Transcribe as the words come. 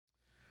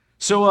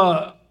So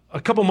a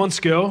couple months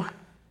ago,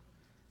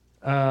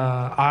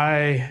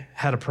 I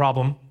had a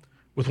problem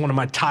with one of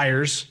my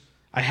tires.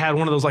 I had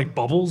one of those like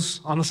bubbles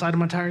on the side of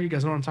my tire. You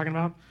guys know what I'm talking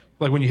about?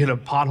 Like when you hit a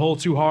pothole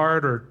too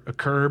hard or a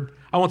curb.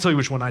 I won't tell you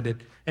which one I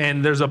did.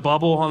 And there's a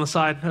bubble on the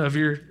side of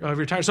your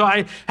tire. So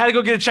I had to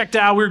go get it checked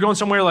out. We were going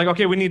somewhere like,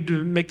 okay, we need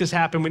to make this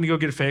happen. We need to go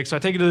get it fixed. So I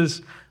take it to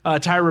this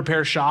tire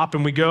repair shop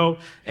and we go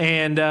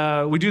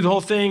and we do the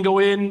whole thing, go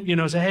in,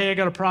 say, hey, I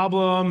got a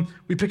problem.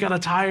 We pick out a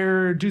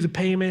tire, do the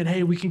payment.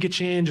 Hey, we can get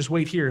you in, just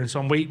wait here. And so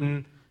I'm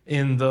waiting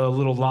in the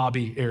little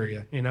lobby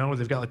area, where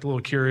they've got like the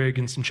little Keurig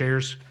and some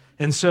chairs.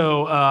 And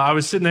so I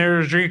was sitting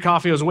there, drinking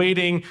coffee, I was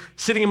waiting,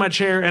 sitting in my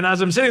chair, and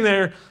as I'm sitting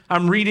there,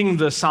 I'm reading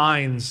the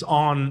signs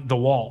on the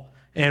wall.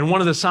 And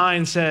one of the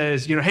signs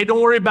says, hey,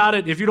 don't worry about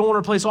it. If you don't want to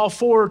replace all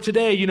four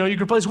today, you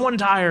can replace one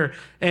tire.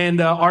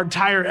 And our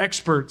tire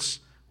experts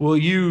will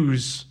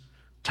use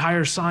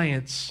tire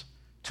science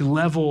to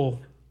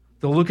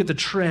they'll look at the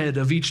tread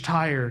of each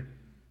tire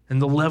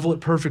and they'll level it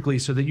perfectly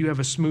so that you have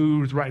a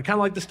smooth ride. Kind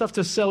of like the stuff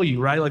to sell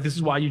you, right? Like this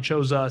is why you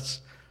chose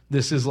us.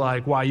 This is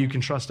like why you can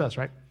trust us,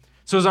 right?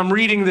 So as I'm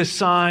reading this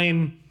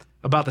sign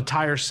about the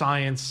tire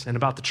science and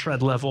about the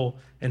tread level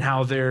and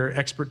how their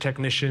expert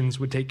technicians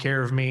would take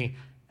care of me,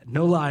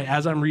 no lie,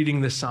 as I'm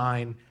reading this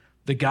sign,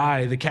 the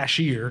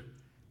cashier,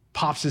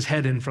 pops his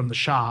head in from the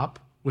shop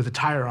with a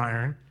tire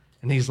iron,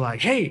 and he's like,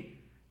 hey,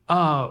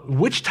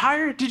 which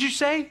tire did you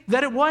say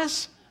that it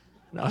was?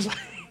 And I was like,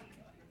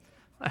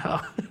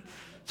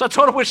 so I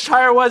told him which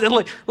tire it was, and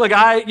look,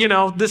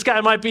 this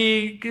guy might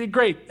be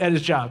great at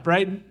his job,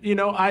 right?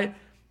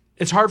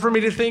 It's hard for me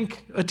to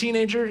think a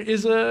teenager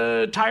is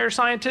a tire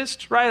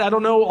scientist, right? I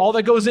don't know all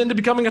that goes into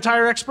becoming a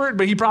tire expert,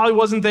 but he probably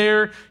wasn't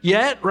there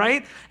yet,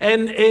 right?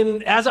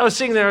 And as I was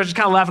sitting there, I was just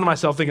kind of laughing to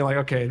myself, thinking like,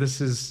 okay,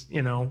 this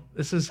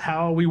is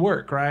how we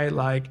work, right?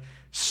 Like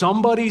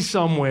somebody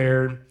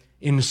somewhere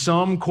in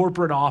some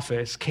corporate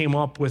office came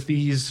up with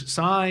these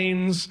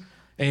signs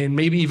and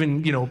maybe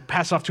even,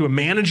 pass off to a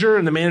manager,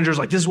 and the manager's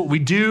like, this is what we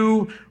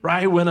do,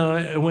 right? When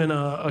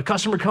a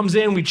customer comes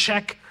in, we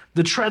check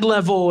the tread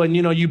level, and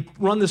you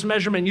run this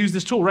measurement, use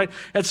this tool, right?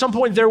 At some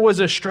point, there was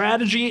a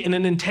strategy and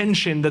an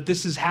intention that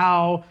this is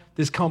how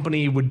this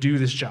company would do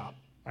this job,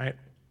 right?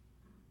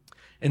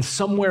 And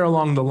somewhere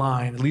along the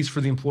line, at least for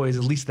the employees,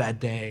 at least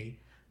that day,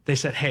 they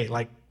said, hey,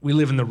 like, we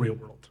live in the real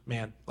world,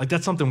 man. Like,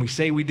 that's something we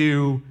say we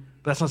do,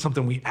 but that's not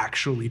something we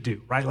actually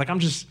do, right? Like,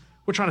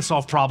 we're trying to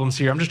solve problems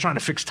here. I'm just trying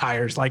to fix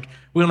tires. Like,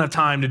 we don't have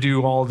time to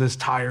do all this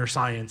tire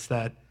science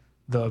that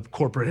the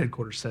corporate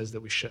headquarters says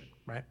that we should,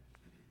 right?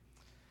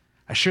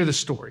 I share this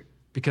story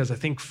because I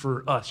think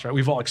for us, right,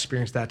 we've all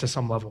experienced that to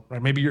some level,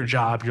 right? Maybe your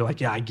job, you're like,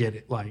 yeah, I get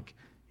it. Like,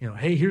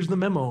 hey, here's the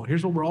memo.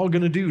 Here's what we're all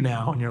going to do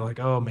now. And you're like,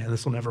 oh man,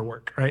 this will never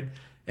work, right?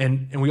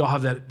 And we all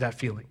have that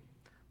feeling.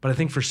 But I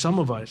think for some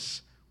of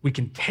us, we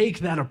can take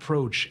that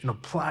approach and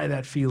apply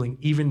that feeling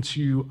even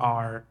to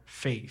our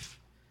faith.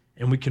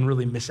 And we can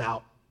really miss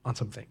out on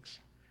some things.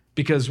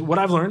 Because what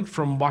I've learned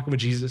from walking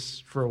with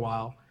Jesus for a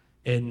while,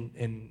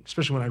 and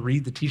especially when I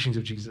read the teachings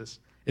of Jesus,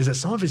 is that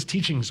some of his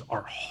teachings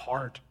are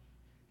hard.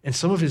 And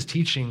some of his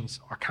teachings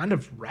are kind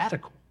of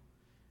radical.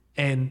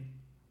 And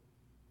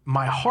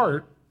my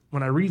heart,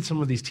 when I read some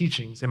of these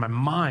teachings, in my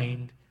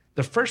mind,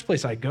 the first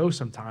place I go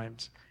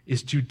sometimes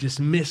is to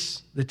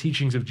dismiss the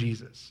teachings of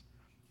Jesus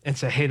and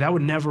say, hey, that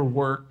would never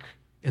work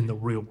in the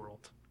real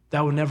world.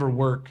 That would never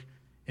work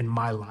in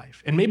my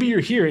life. And maybe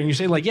you're here and you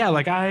say, like, yeah,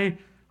 like I'm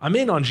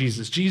in on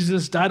Jesus.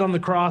 Jesus died on the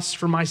cross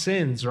for my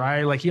sins,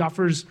 right? Like he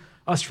offers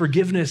us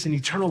forgiveness and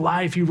eternal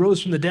life. He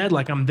rose from the dead.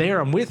 Like I'm there,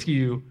 I'm with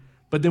you.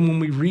 But then when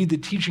we read the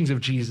teachings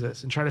of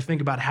Jesus and try to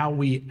think about how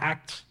we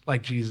act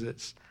like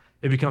Jesus,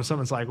 it becomes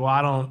something that's like, well,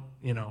 I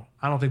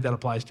don't think that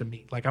applies to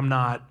me. Like I'm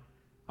not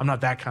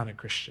that kind of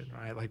Christian,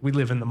 right? Like we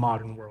live in the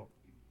modern world.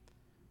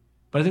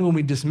 But I think when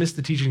we dismiss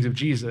the teachings of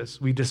Jesus,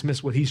 we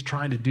dismiss what he's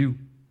trying to do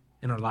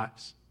in our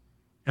lives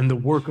and the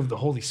work of the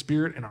Holy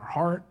Spirit in our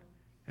heart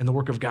and the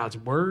work of God's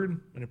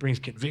word when it brings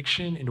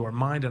conviction into our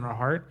mind and our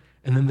heart,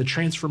 and then the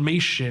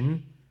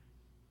transformation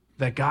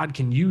that God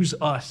can use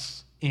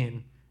us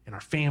in our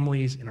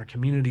families, in our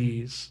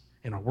communities,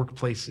 in our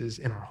workplaces,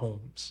 in our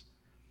homes.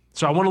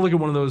 So I want to look at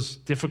one of those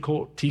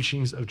difficult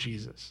teachings of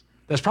Jesus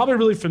that's probably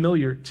really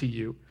familiar to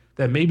you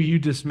that maybe you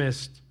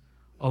dismissed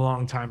a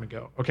long time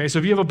ago. Okay, so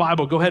if you have a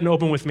Bible, go ahead and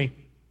open with me.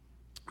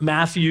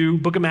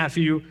 Book of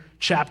Matthew,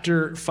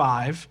 chapter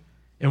 5,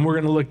 and we're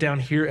going to look down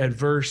here at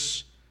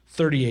verse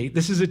 38.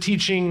 This is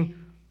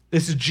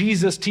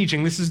Jesus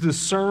teaching. This is the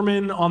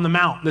Sermon on the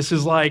Mount. This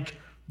is like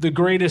the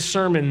greatest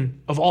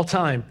sermon of all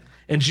time.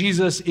 And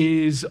Jesus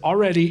is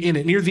already in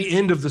it, near the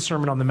end of the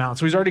Sermon on the Mount.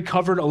 So he's already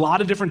covered a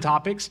lot of different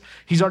topics.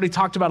 He's already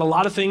talked about a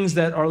lot of things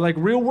that are like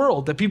real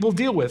world that people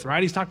deal with,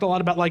 right? He's talked a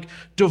lot about like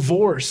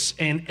divorce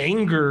and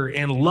anger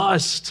and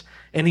lust.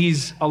 And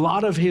a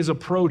lot of his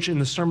approach in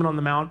the Sermon on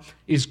the Mount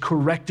is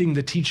correcting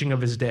the teaching of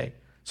his day.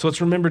 So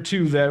let's remember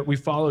too that we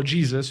follow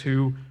Jesus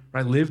who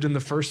lived in the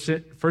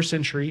first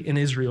century in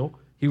Israel.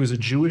 He was a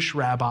Jewish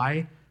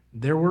rabbi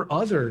there were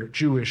other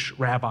Jewish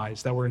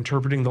rabbis that were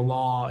interpreting the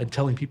law and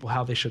telling people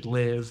how they should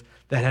live,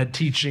 that had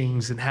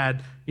teachings and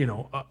had,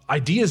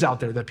 ideas out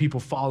there that people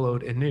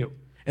followed and knew.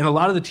 And a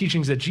lot of the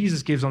teachings that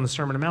Jesus gives on the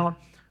Sermon on the Mount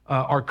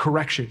are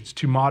corrections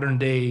to modern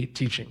day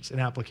teachings and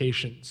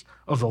applications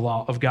of the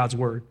law of God's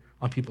word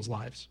on people's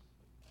lives.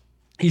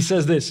 He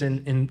says this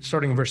in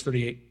starting in verse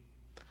 38.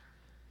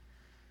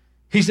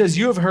 He says,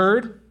 "You have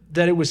heard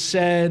that it was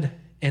said,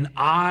 an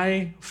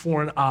eye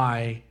for an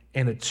eye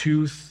and a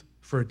tooth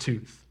for a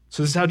tooth."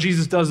 So this is how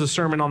Jesus does the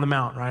Sermon on the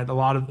Mount, right?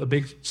 A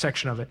big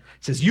section of it.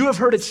 It says, you have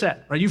heard it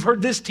said, right? You've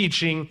heard this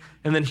teaching,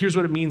 and then here's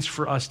what it means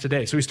for us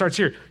today. So he starts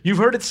here. You've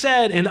heard it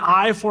said, an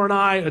eye for an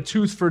eye, a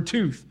tooth for a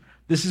tooth.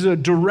 This is a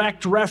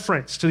direct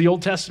reference to the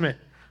Old Testament.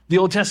 The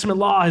Old Testament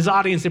law, his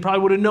audience, they probably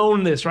would have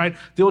known this, right?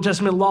 The Old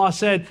Testament law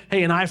said,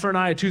 hey, an eye for an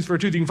eye, a tooth for a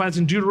tooth. You can find this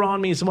in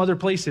Deuteronomy and some other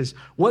places.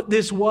 What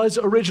this was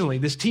originally,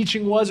 this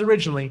teaching was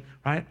originally,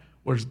 right,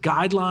 was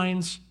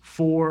guidelines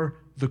for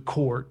the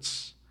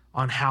courts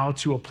on how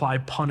to apply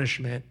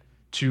punishment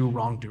to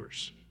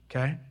wrongdoers,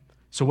 okay?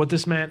 So what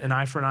this meant, an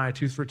eye for an eye, a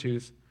tooth for a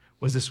tooth,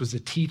 was this was a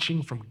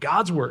teaching from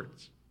God's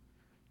words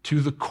to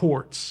the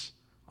courts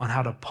on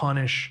how to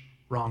punish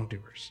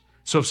wrongdoers.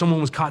 So if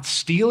someone was caught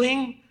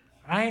stealing,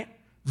 right,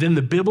 then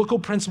the biblical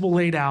principle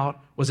laid out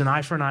was an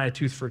eye for an eye, a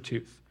tooth for a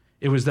tooth.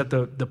 It was that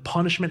the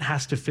punishment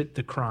has to fit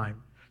the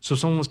crime. So if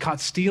someone was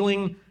caught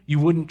stealing, you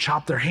wouldn't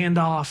chop their hand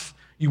off,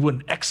 you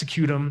wouldn't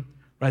execute them,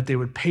 right? They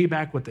would pay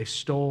back what they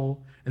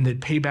stole, and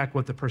they'd pay back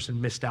what the person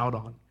missed out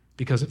on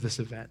because of this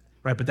event,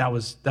 right? But that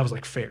was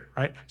like fair,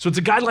 right? So it's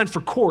a guideline for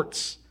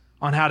courts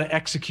on how to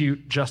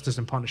execute justice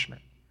and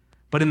punishment.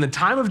 But in the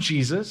time of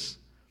Jesus,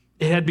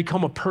 it had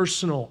become a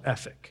personal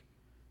ethic.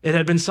 It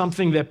had been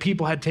something that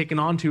people had taken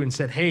onto and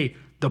said, hey,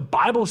 the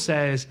Bible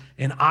says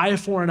an eye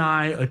for an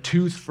eye, a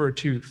tooth for a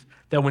tooth.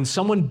 That when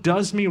someone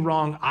does me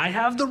wrong, I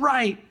have the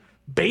right,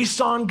 based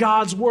on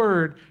God's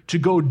word, to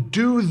go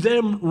do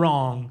them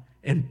wrong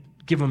and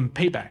give them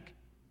payback.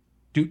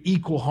 Do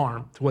equal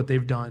harm to what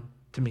they've done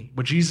to me.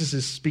 What Jesus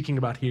is speaking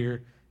about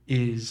here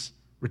is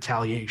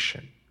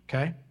retaliation,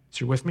 okay?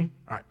 So you're with me?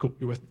 All right, cool,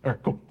 you're with me. All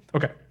right, cool,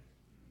 okay.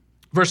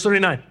 Verse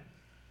 39.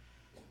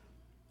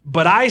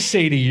 But I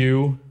say to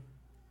you,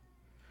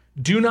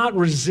 do not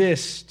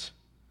resist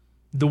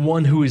the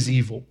one who is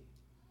evil.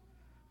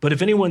 But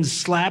if anyone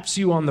slaps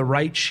you on the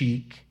right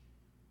cheek,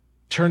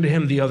 turn to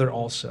him the other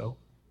also.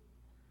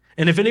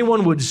 And if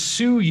anyone would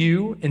sue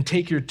you and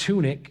take your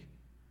tunic,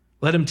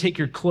 let him take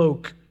your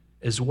cloak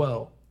as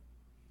well.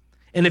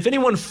 And if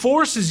anyone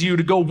forces you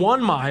to go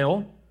 1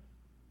 mile,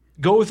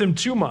 go with him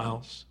 2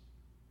 miles.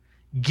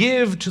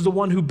 Give to the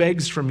one who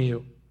begs from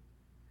you,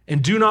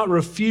 and do not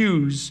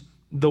refuse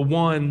the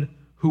one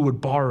who would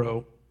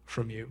borrow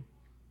from you.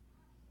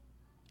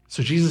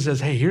 So Jesus says,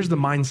 hey, here's the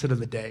mindset of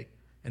the day.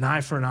 An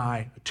eye for an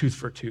eye, a tooth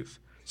for a tooth.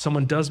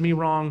 Someone does me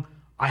wrong,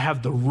 I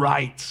have the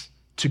right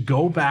to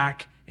go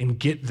back and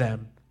get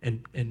them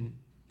and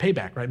pay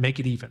back, right? Make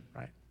it even,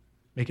 right?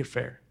 Make it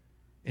fair.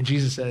 And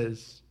Jesus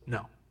says,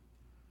 no,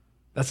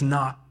 that's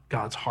not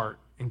God's heart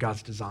and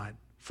God's design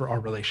for our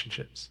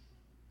relationships.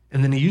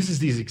 And then he uses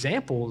these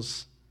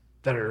examples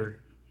that are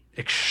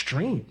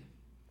extreme.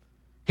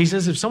 He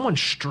says, if someone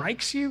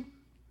strikes you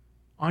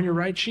on your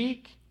right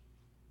cheek,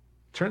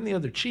 turn the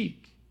other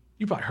cheek.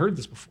 You've probably heard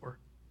this before.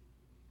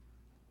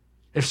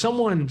 If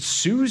someone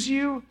sues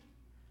you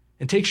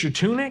and takes your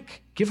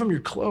tunic, give them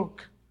your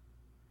cloak.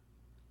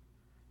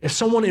 If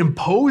someone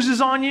imposes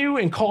on you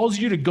and calls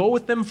you to go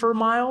with them for a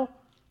mile,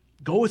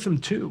 go with them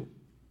too.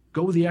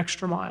 Go the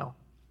extra mile.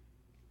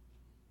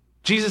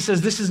 Jesus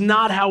says this is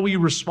not how we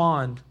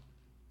respond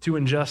to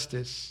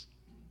injustice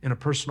in a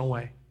personal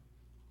way,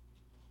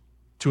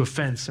 to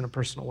offense in a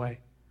personal way.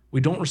 We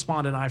don't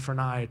respond an eye for an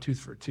eye, a tooth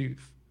for a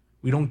tooth.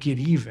 We don't get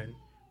even.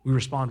 We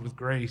respond with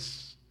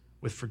grace,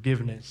 with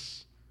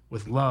forgiveness,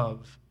 with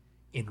love,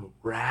 in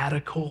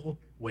radical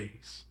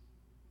ways.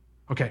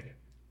 Okay,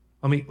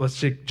 let's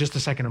take just a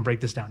second and break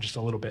this down just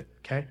a little bit,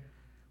 okay?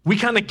 We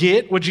kind of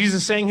get what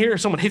Jesus is saying here.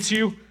 If someone hits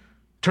you,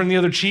 turn the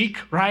other cheek,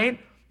 right?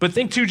 But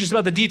think too just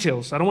about the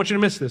details. I don't want you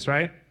to miss this,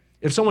 right?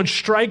 If someone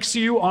strikes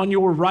you on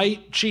your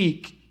right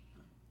cheek,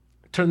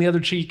 turn the other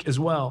cheek as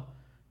well.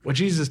 What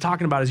Jesus is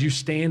talking about is you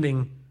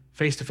standing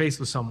face to face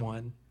with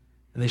someone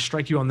and they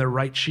strike you on their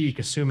right cheek,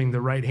 assuming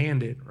they're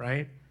right-handed,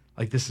 right?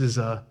 Like this is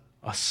a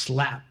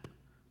slap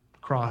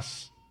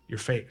across your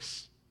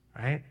face,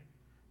 right?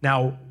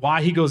 Now,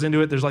 why he goes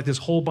into it, there's like this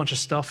whole bunch of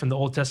stuff in the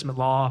Old Testament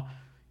law.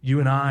 You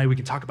and I, we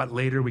can talk about it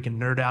later. We can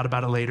nerd out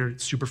about it later.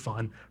 It's super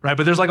fun, right?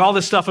 But there's like all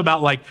this stuff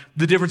about like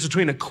the difference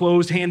between a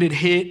closed-handed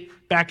hit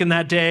back in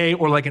that day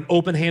or like an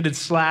open-handed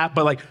slap.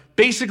 But like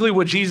basically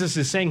what Jesus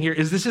is saying here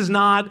is this is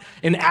not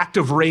an act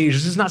of rage.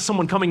 This is not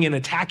someone coming in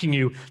attacking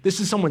you. This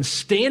is someone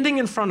standing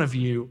in front of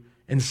you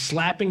and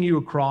slapping you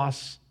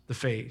across the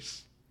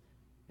face.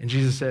 And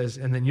Jesus says,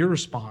 and then your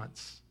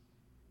response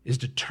is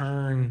to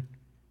turn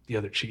the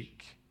other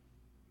cheek.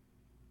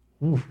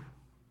 Ooh.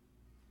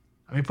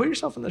 I mean, put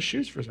yourself in those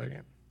shoes for a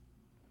second.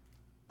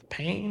 The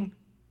pain,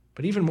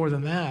 but even more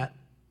than that,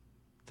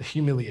 the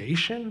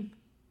humiliation,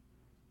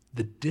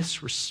 the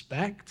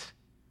disrespect.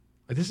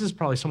 Like, this is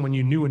probably someone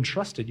you knew and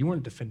trusted. You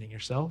weren't defending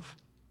yourself.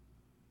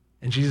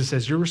 And Jesus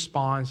says, your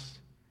response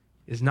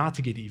is not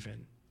to get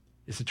even,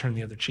 is to turn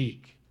the other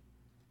cheek.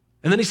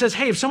 And then he says,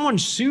 hey, if someone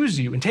sues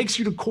you and takes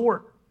you to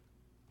court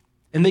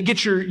and they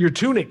get your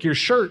tunic, your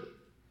shirt,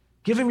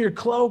 give him your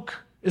cloak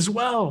as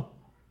well.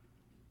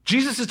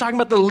 Jesus is talking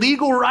about the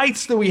legal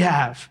rights that we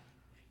have.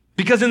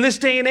 Because in this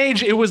day and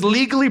age, it was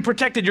legally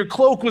protected. Your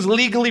cloak was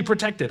legally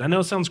protected. I know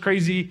it sounds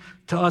crazy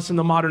to us in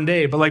the modern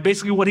day, but like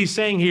basically what he's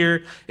saying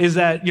here is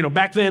that,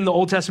 back then, the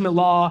Old Testament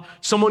law,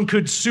 someone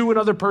could sue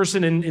another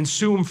person and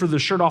sue them for the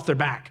shirt off their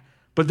back.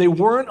 But they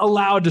weren't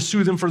allowed to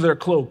sue them for their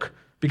cloak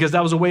because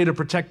that was a way to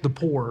protect the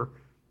poor,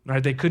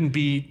 right? They couldn't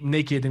be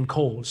naked and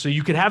cold. So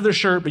you could have their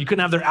shirt, but you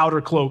couldn't have their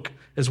outer cloak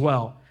as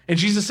well. And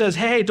Jesus says,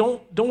 hey,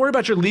 don't worry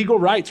about your legal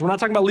rights. We're not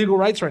talking about legal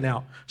rights right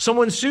now.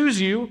 Someone sues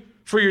you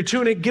for your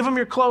tunic, give them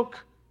your cloak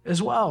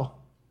as well.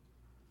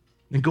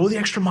 And go the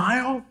extra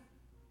mile.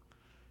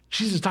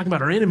 Jesus is talking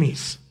about our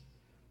enemies,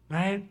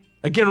 right?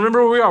 Again,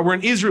 remember where we are. We're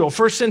in Israel,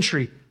 first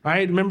century,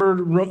 right? Remember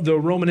the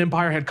Roman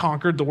Empire had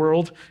conquered the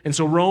world. And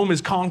so Rome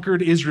has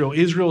conquered Israel.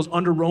 Israel is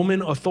under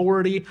Roman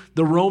authority.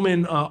 The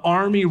Roman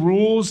army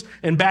rules.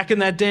 And back in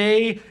that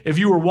day, if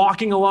you were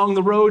walking along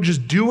the road,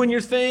 just doing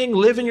your thing,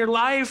 living your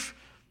life,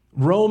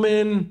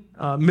 Roman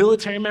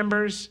military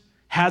members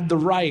had the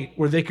right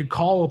where they could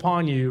call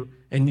upon you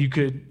and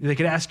they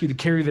could ask you to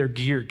carry their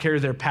gear, carry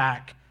their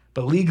pack.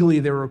 But legally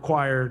they were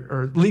required,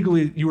 or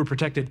legally you were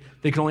protected.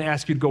 They could only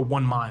ask you to go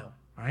 1 mile,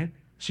 right?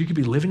 So you could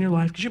be living your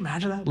life. Could you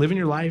imagine that? Living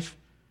your life,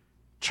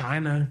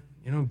 trying to,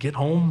 get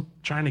home,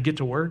 trying to get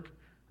to work.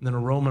 And then a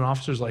Roman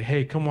officer's like,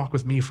 hey, come walk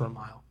with me for 1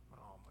 mile. Oh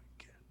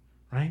my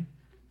God, right?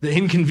 The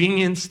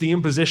inconvenience, the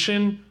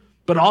imposition,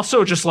 but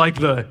also just like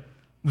the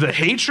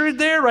hatred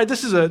there, right?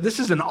 This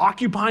is an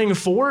occupying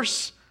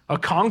force, a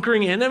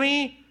conquering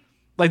enemy.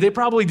 Like, they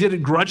probably did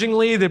it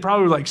grudgingly. They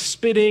probably were like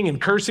spitting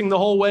and cursing the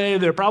whole way.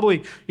 They're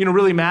probably,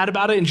 really mad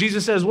about it. And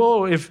Jesus says,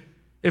 well,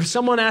 if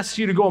someone asks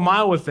you to go 1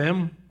 mile with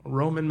them, a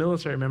Roman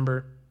military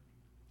member,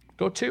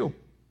 go 2.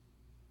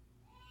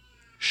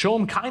 Show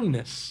them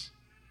kindness.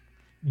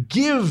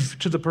 Give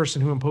to the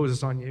person who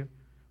imposes on you.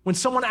 When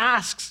someone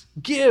asks,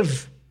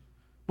 give.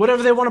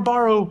 Whatever they want to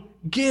borrow,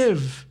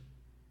 give.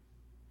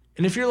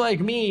 And if you're like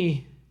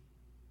me,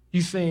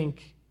 you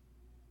think,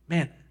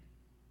 man,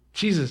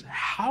 Jesus,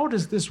 how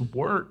does this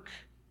work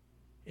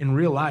in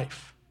real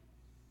life?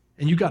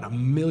 And you got a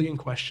million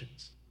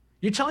questions.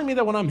 You're telling me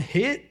that when I'm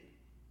hit,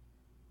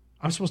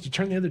 I'm supposed to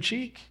turn the other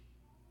cheek?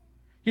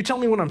 You're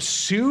telling me when I'm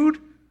sued,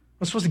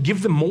 I'm supposed to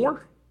give them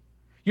more?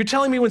 You're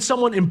telling me when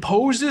someone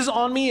imposes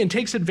on me and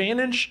takes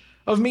advantage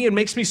of me and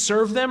makes me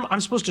serve them,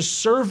 I'm supposed to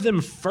serve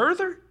them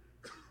further?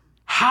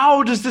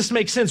 How does this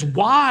make sense?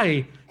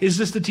 Why is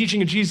this the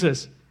teaching of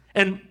Jesus?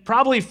 And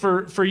probably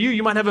for you,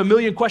 you might have a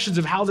million questions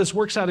of how this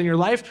works out in your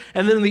life.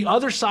 And then the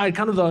other side,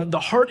 kind of the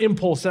heart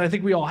impulse that I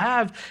think we all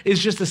have, is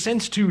just a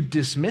sense to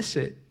dismiss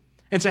it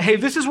and say, hey,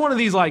 this is one of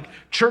these like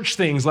church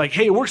things, like,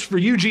 hey, it works for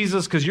you,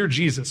 Jesus, because you're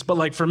Jesus. But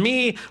like for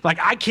me, like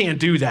I can't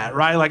do that,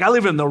 right? Like I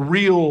live in the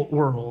real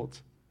world.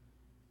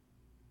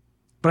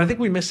 But I think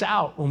we miss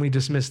out when we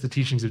dismiss the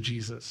teachings of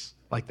Jesus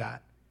like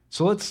that.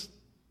 So let's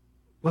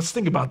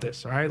think about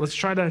this, all right? Let's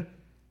try to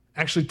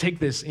actually take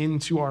this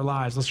into our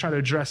lives. Let's try to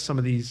address some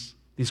of these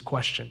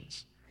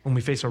questions when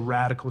we face a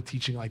radical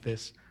teaching like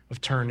this of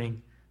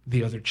turning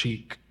the other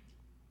cheek.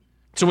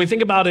 So when we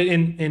think about it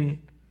in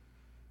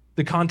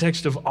the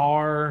context of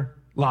our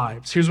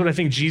lives, here's what I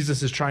think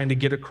Jesus is trying to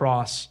get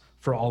across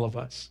for all of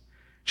us.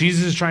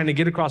 Jesus is trying to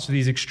get across with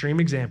these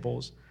extreme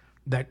examples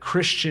that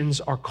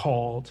Christians are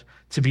called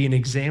to be an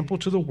example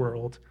to the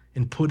world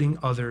in putting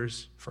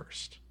others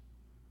first.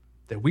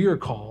 That we are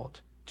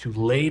called to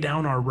lay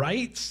down our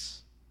rights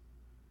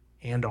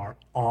and our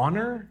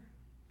honor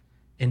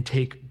and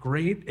take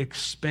great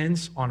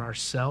expense on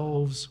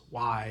ourselves.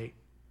 Why?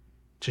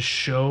 To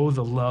show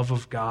the love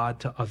of God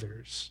to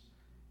others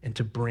and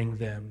to bring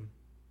them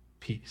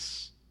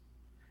peace.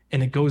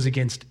 And it goes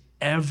against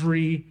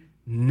every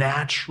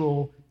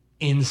natural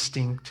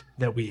instinct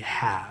that we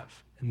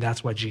have. And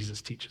that's why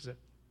Jesus teaches it.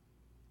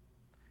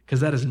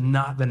 Because that is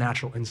not the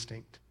natural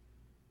instinct,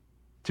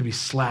 to be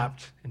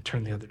slapped and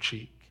turn the other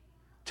cheek,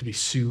 to be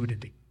sued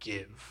and to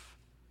give,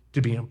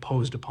 to be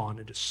imposed upon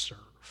and to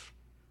serve.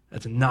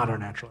 That's not our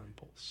natural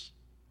impulse.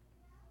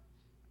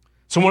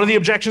 So one of the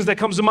objections that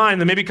comes to mind,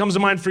 that maybe comes to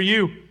mind for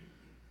you,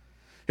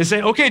 is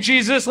saying, okay,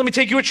 Jesus, let me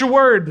take you at your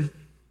word.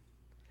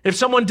 If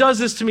someone does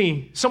this to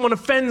me, someone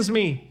offends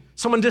me,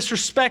 someone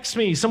disrespects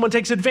me, someone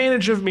takes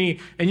advantage of me,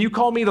 and you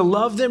call me to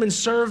love them and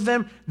serve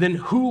them, then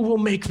who will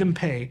make them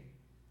pay?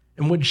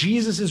 And what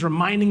Jesus is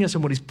reminding us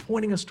and what he's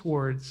pointing us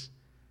towards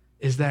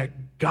is that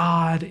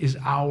God is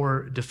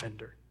our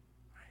defender.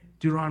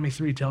 Deuteronomy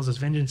 3 tells us,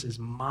 vengeance is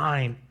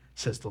mine,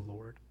 says the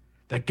Lord.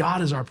 That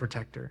God is our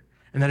protector.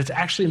 And that it's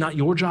actually not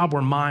your job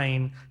or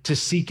mine to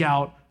seek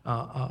out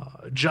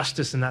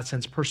justice in that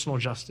sense, personal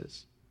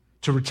justice,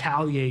 to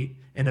retaliate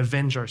and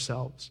avenge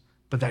ourselves.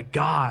 But that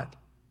God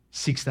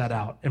seeks that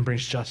out and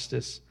brings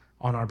justice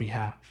on our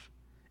behalf.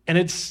 And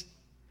it's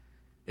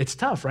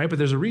tough, right? But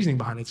there's a reasoning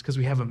behind it. It's because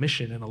we have a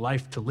mission and a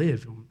life to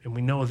live. And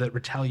we know that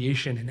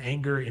retaliation and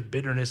anger and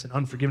bitterness and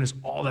unforgiveness,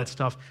 all that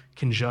stuff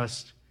can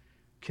just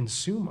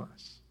consume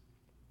us.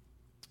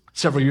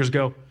 Several years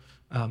ago,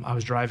 I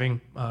was driving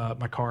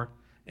my car,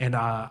 and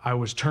I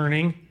was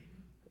turning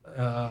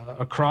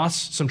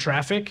across some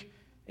traffic,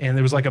 and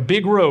there was like a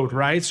big road,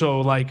 right?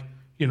 So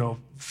 4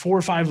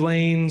 or 5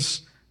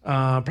 lanes,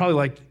 probably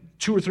like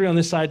 2 or 3 on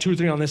this side, 2 or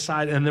 3 on this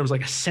side, and there was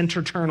like a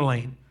center turn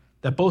lane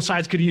that both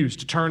sides could use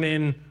to turn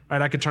in,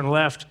 right? I could turn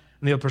left,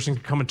 and the other person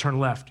could come and turn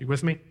left. You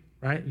with me?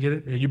 Right? You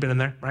get it? You've been in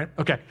there, right?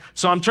 Okay.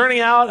 So I'm turning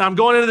out, I'm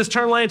going into this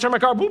turn lane, turn my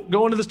car, boop,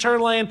 go into this turn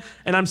lane,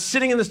 and I'm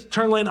sitting in this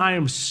turn lane. I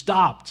am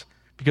stopped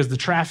because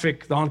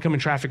the oncoming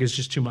traffic is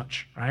just too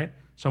much, right?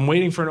 So I'm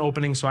waiting for an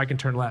opening so I can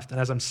turn left. And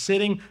as I'm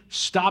sitting,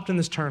 stopped in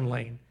this turn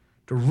lane,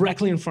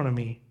 directly in front of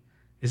me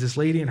is this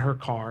lady in her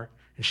car,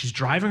 and she's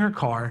driving her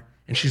car,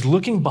 and she's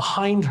looking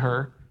behind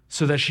her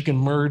so that she can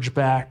merge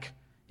back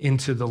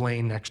into the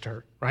lane next to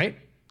her, right?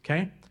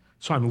 Okay?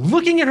 So I'm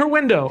looking at her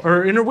window,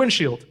 or in her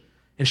windshield,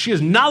 and she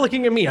is not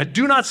looking at me. I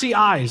do not see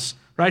eyes,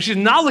 right? She's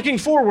not looking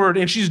forward,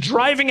 and she's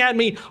driving at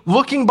me,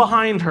 looking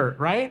behind her,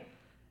 right?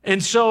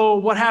 And so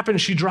what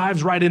happens? She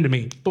drives right into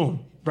me.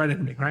 Boom, right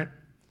into me, right?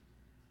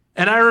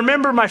 And I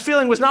remember my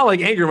feeling was not like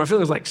anger. My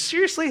feeling was like,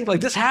 seriously?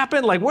 Like this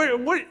happened? Like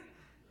what?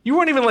 You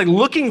weren't even like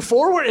looking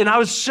forward? And I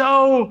was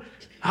so,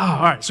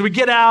 all right. So we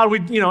get out, we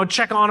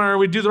check on her,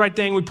 we do the right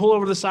thing. We pull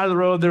over to the side of the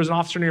road. There was an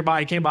officer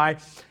nearby. He came by, and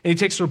he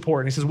takes the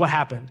report, and he says, what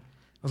happened?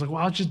 I was like,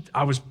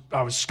 well,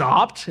 I was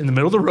stopped in the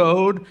middle of the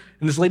road,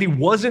 and this lady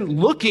wasn't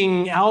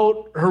looking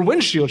out her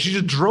windshield. She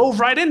just drove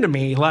right into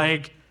me.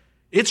 Like,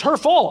 it's her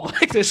fault.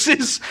 Like,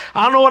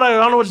 I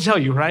don't know what to tell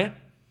you, right?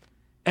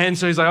 And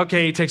so he's like,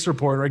 okay, he takes the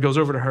report, right? Goes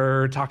over to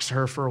her, talks to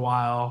her for a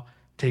while,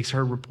 takes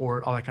her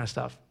report, all that kind of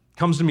stuff.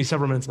 Comes to me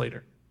several minutes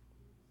later.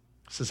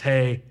 Says,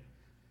 hey,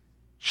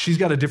 she's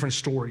got a different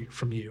story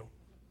from you.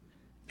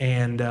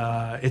 And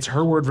it's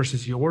her word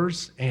versus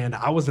yours, and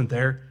I wasn't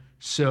there.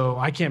 So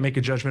I can't make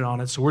a judgment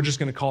on it. So we're just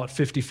going to call it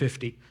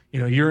 50-50.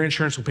 Your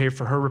insurance will pay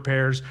for her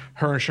repairs.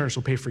 Her insurance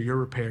will pay for your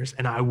repairs.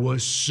 And I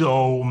was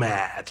so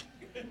mad.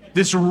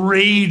 This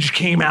rage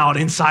came out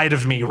inside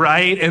of me,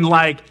 right? And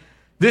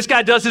this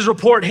guy does his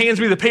report, hands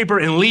me the paper,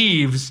 and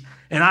leaves.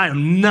 And I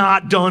am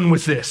not done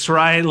with this,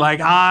 right?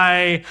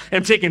 I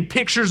am taking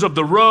pictures of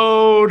the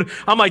road.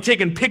 I'm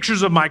taking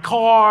pictures of my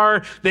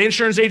car. The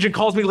insurance agent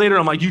calls me later.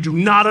 I'm like, you do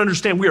not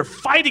understand. We are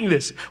fighting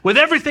this with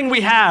everything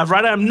we have,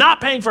 right? I'm not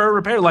paying for her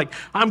repair.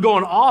 I'm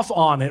going off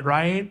on it,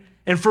 right?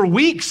 And for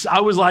weeks, I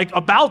was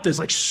about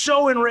this,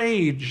 so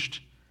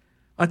enraged,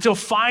 until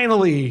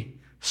finally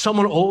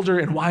someone older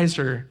and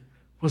wiser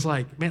was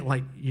like,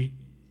 man,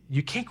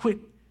 you can't quit.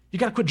 You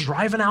got to quit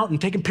driving out and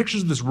taking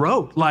pictures of this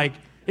road.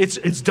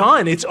 It's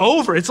done. It's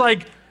over. It's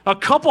a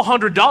couple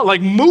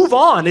 $100. Move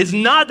on. It's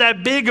not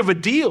that big of a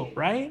deal,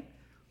 right?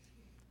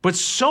 But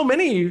so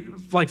many,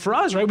 for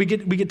us, right? We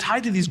get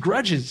tied to these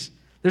grudges.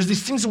 There's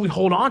these things that we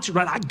hold on to,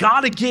 right? I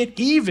gotta get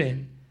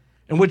even.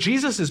 And what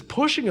Jesus is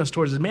pushing us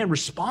towards is, man,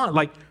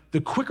 respond.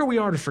 The quicker we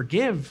are to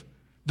forgive,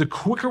 the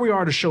quicker we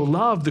are to show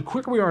love, the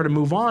quicker we are to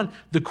move on,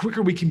 the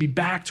quicker we can be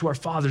back to our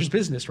Father's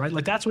business, right?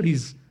 That's what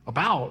he's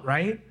about,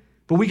 right?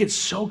 But we get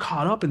so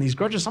caught up in these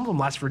grudges. Some of them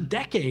last for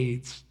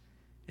decades.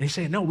 And he's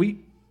saying, no,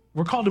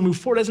 we're called to move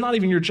forward. That's not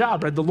even your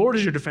job, right? The Lord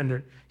is your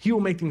defender. He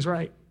will make things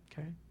right,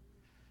 okay? And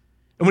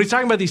when he's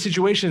talking about these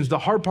situations, the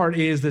hard part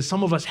is that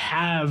some of us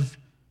have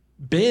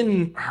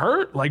been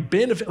hurt,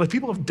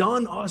 people have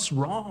done us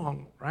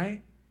wrong,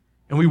 right?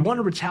 And we want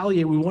to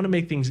retaliate. We want to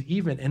make things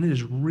even. And it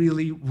is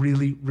really,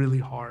 really, really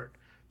hard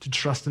to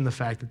trust in the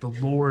fact that the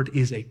Lord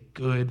is a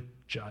good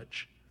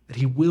judge, that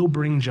he will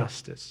bring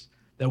justice,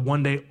 that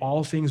one day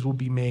all things will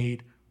be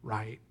made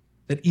right.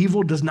 That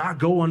evil does not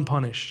go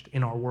unpunished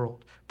in our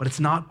world, but it's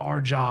not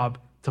our job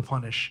to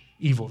punish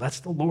evil.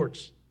 That's the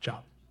Lord's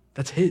job.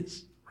 That's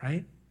his,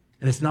 right?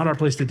 And it's not our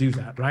place to do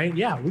that, right?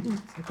 Yeah, we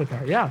can look at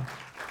that, yeah.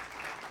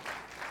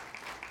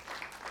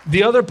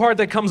 The other part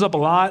that comes up a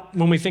lot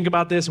when we think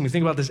about this and we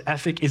think about this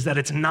ethic is that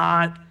it's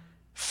not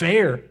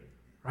fair,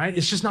 right?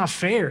 It's just not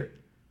fair.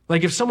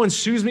 If someone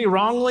sues me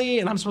wrongly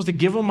and I'm supposed to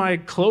give them my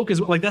cloak,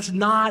 that's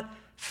not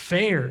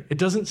fair. It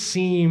doesn't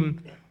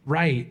seem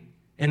right.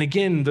 And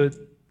again,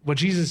 what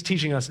Jesus is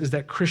teaching us is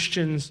that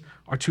Christians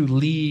are to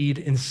lead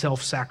in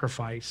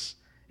self-sacrifice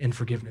and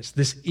forgiveness.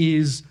 This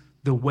is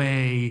the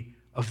way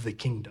of the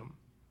kingdom,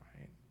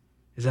 right?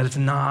 Is that it's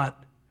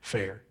not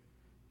fair.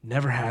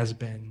 Never has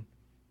been,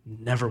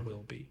 never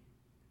will be.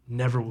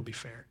 Never will be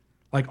fair.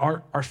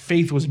 Our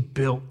faith was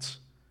built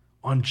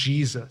on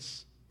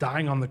Jesus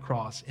dying on the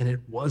cross, and it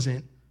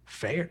wasn't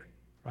fair,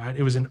 right?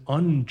 It was an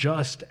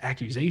unjust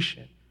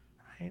accusation,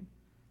 right?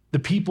 The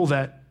people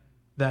that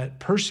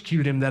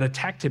persecuted him, that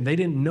attacked him, they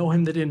didn't know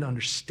him, they didn't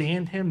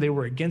understand him, they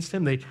were against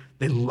him, they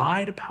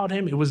lied about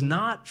him. It was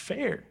not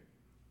fair.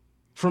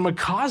 From a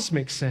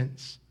cosmic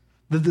sense,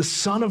 that the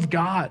Son of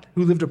God,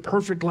 who lived a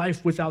perfect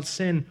life without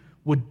sin,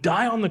 would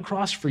die on the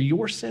cross for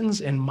your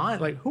sins and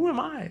mine. Who am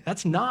I?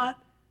 That's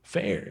not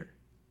fair.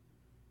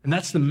 And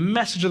that's the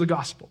message of the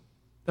gospel.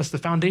 That's the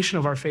foundation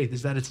of our faith,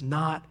 is that it's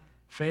not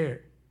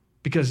fair.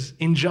 Because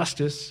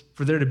injustice,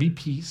 for there to be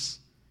peace,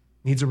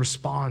 needs a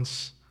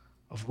response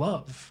of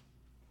love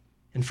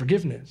and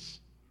forgiveness.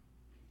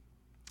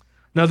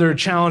 Another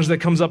challenge that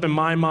comes up in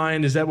my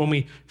mind is that when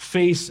we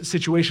face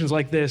situations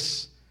like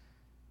this,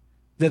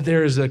 that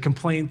there is a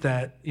complaint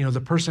that,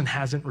 the person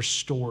hasn't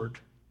restored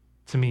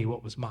to me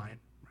what was mine,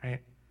 right?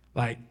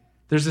 Like,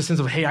 there's this sense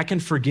of, hey, I can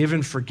forgive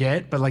and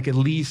forget, but like at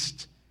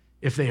least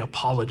if they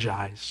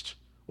apologized,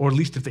 or at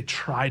least if they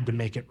tried to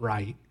make it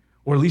right,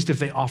 or at least if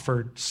they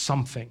offered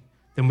something,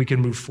 then we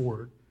can move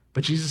forward.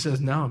 But Jesus says,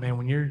 no, man,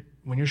 when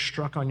you're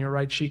struck on your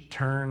right cheek,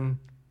 turn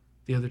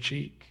the other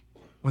cheek.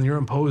 When you're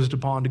imposed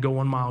upon to go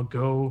 1 mile,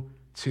 go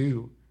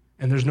 2.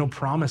 And there's no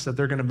promise that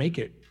they're going to make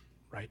it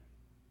right.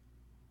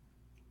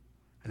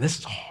 And this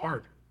is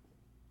hard,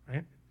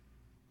 right?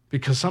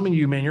 Because some of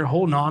you, man, you're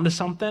holding on to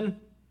something.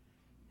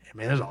 And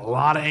man, there's a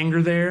lot of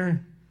anger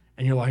there.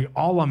 And you're like,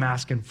 all I'm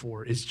asking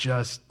for is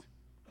just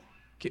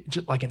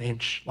like an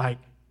inch, like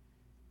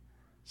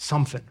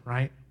something,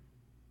 right?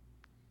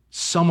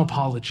 Some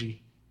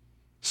apology,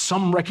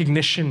 some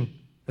recognition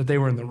that they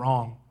were in the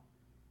wrong.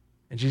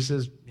 And Jesus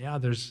says, yeah,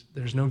 there's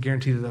no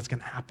guarantee that that's going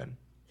to happen,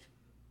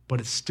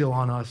 but it's still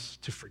on us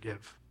to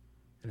forgive,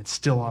 and it's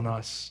still on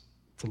us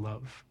to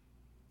love.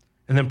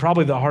 And then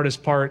probably the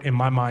hardest part in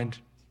my mind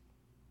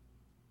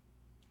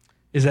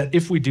is that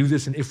if we do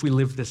this and if we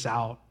live this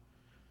out,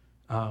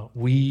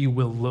 we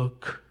will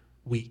look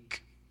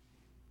weak.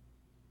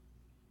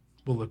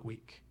 We'll look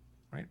weak,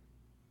 right?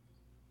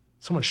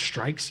 Someone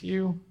strikes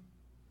you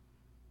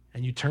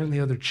and you turn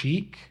the other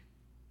cheek,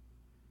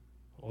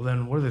 well,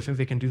 then what do they think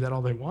they can do that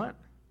all they want?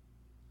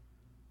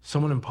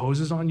 Someone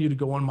imposes on you to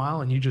go 1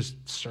 mile and you just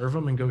serve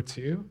them and go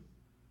 2?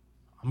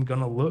 I'm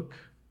going to look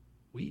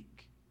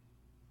weak.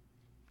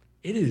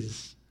 It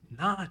is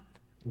not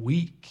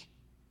weak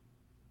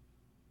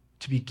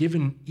to be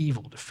given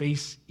evil, to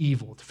face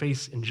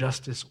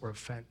injustice or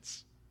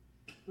offense.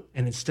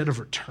 And instead of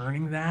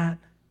returning that,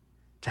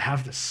 to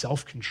have the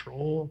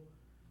self-control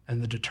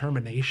and the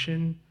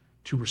determination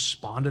to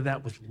respond to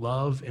that with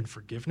love and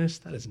forgiveness,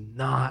 that is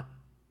not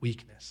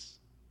weakness.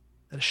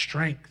 That is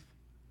strength.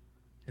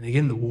 And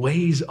again, the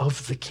ways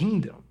of the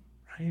kingdom,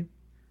 right?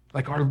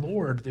 Like our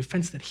Lord, the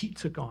offense that he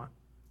took on.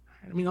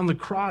 I mean, on the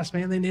cross,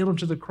 man, they nailed him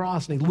to the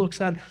cross, and he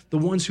looks at the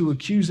ones who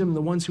accuse him,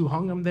 the ones who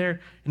hung him there,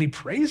 and he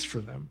prays for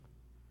them.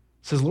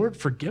 He says, Lord,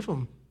 forgive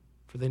them,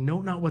 for they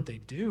know not what they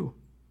do.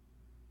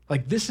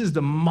 Like, this is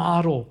the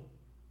model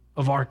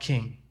of our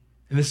King,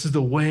 and this is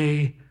the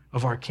way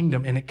of our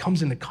kingdom, and it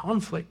comes into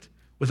conflict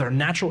with our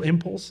natural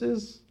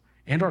impulses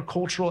and our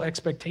cultural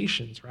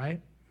expectations,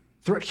 right?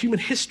 Throughout human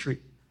history,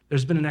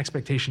 there's been an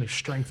expectation of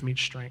strength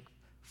meets strength,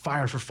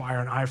 fire for fire,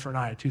 an eye for an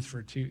eye, a tooth for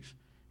a tooth.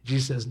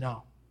 Jesus says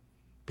no,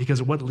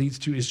 because what it leads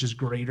to is just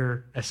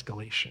greater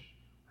escalation,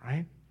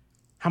 right?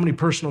 How many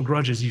personal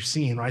grudges you've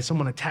seen, right?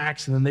 Someone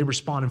attacks and then they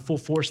respond in full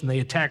force and they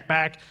attack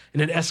back,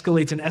 and it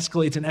escalates and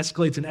escalates and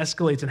escalates and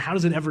escalates. And how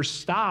does it ever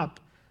stop?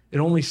 It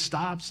only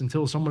stops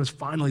until someone is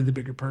finally the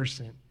bigger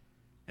person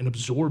and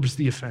absorbs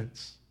the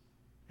offense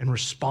and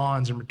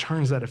responds and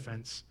returns that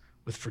offense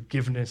with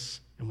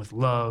forgiveness and with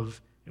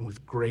love and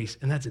with grace.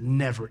 And that's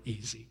never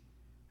easy.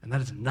 And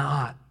that is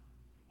not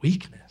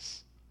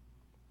weakness.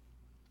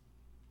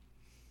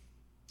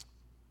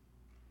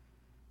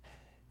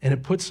 And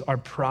it puts our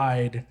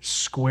pride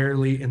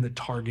squarely in the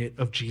target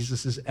of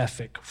Jesus'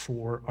 ethic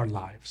for our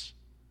lives.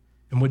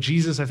 And what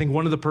Jesus, I think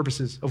one of the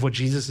purposes of what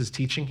Jesus is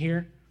teaching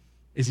here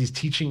is he's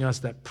teaching us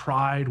that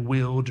pride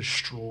will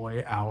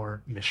destroy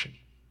our mission.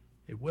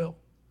 It will.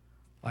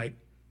 Like,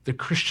 the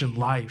Christian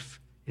life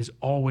is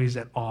always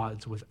at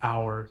odds with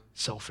our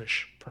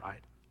selfish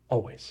pride.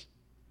 Always.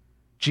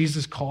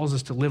 Jesus calls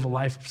us to live a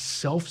life of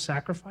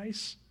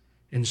self-sacrifice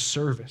and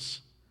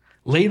service.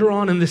 Later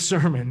on in this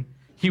sermon,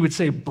 he would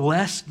say,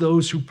 bless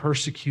those who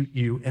persecute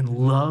you and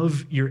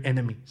love your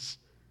enemies.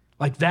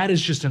 Like, that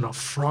is just an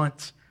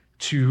affront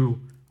to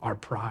our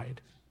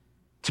pride.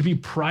 To be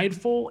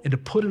prideful and to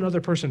put another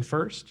person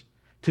first,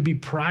 to be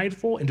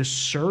prideful and to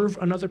serve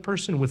another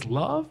person with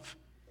love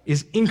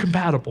is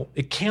incompatible.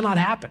 It cannot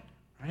happen,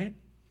 right?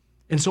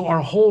 And so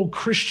our whole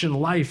Christian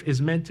life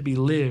is meant to be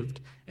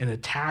lived and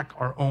attack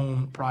our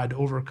own pride, to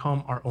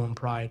overcome our own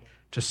pride,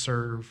 to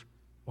serve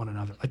one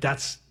another. Like,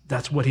 that's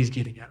what he's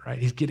getting at, right?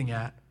 He's getting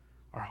at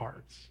our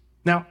hearts.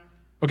 Now,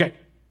 okay,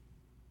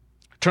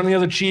 turn the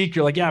other cheek.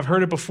 You're like, yeah, I've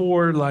heard it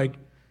before. Like,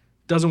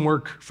 doesn't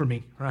work for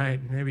me, right?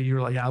 Maybe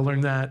you're like, yeah, I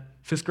learned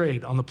that 5th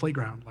grade on the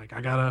playground. Like,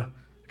 I gotta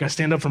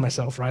stand up for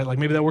myself, right? Like,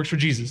 maybe that works for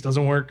Jesus,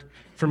 doesn't work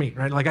for me,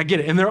 right? Like, I get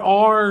it. And there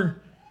are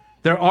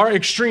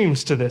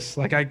extremes to this.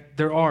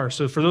 There are.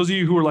 So for those of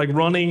you who are like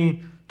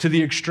running to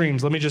the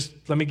extremes, let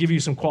me give you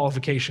some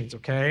qualifications,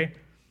 okay?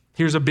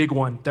 Here's a big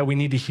one that we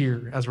need to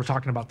hear as we're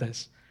talking about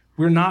this.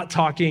 We're not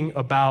talking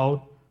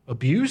about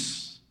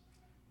abuse.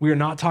 We are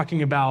not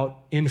talking about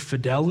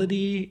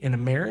infidelity in a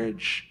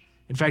marriage.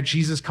 In fact,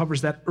 Jesus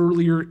covers that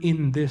earlier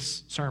in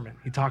this sermon.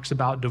 He talks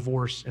about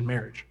divorce and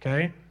marriage,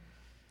 okay?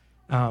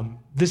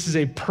 This is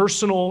a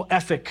personal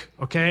ethic,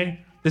 okay?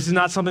 This is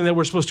not something that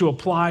we're supposed to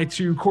apply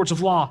to courts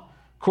of law.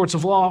 Courts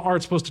of law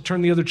aren't supposed to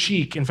turn the other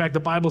cheek. In fact, the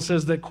Bible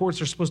says that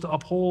courts are supposed to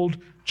uphold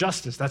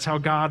justice. That's how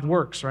God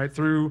works, right?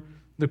 Through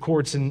the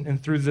courts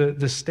and through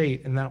the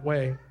state in that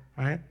way,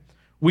 right?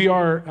 We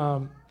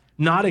are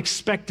not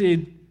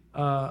expected,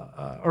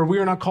 or we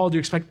are not called to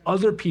expect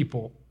other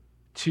people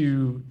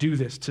to do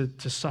this,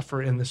 to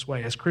suffer in this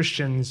way. As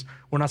Christians,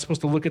 we're not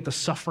supposed to look at the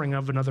suffering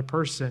of another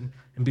person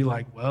and be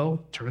like,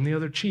 well, turn the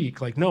other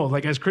cheek. Like, no,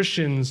 like as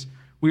Christians,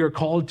 we are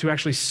called to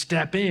actually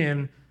step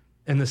in,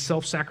 and the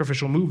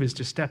self-sacrificial move is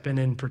to step in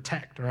and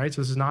protect, all right?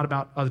 So this is not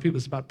about other people,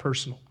 it's about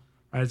personal,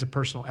 right? It's a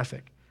personal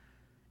ethic.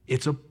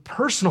 It's a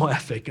personal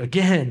ethic,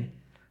 again,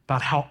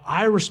 about how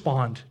I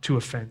respond to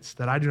offense,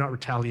 that I do not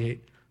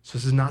retaliate. So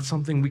this is not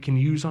something we can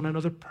use on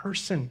another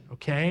person,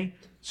 okay?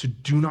 So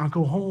do not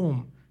go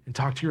home and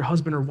talk to your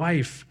husband or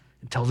wife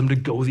and tell them to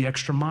go the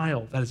extra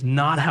mile. That is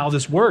not how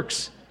this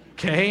works,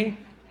 okay?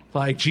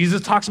 Like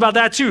Jesus talks about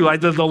that too,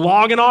 like the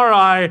log in our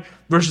eye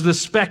versus the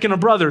speck in a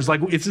brother's.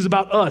 Like this is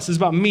about us, this is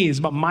about me, it's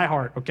about my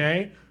heart,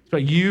 okay? It's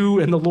about you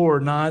and the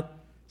Lord,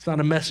 it's not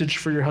a message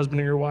for your husband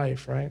or your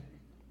wife, right?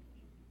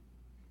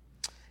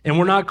 And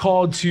we're not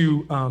called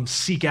to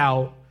seek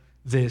out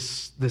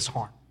this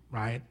harm,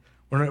 right?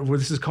 We're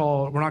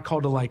not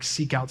called to like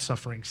seek out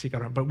suffering, seek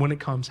out harm, but when it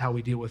comes, how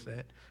we deal with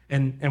it.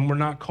 And we're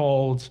not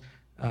called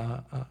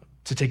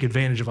to take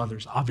advantage of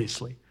others,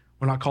 obviously.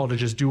 We're not called to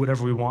just do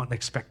whatever we want and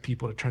expect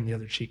people to turn the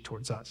other cheek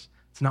towards us.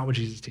 It's not what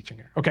Jesus is teaching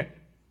here. Okay.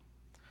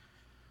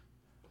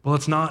 Well,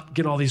 let's not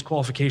get all these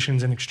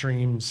qualifications and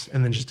extremes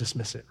and then just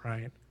dismiss it,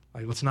 right?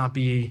 Like, let's not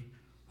be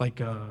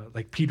like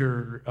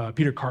Peter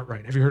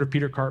Cartwright. Have you heard of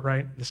Peter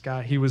Cartwright? This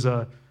guy, he was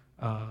a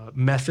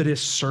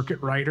Methodist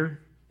circuit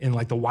rider in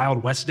like the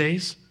Wild West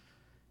days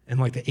in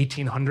like the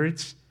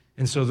 1800s.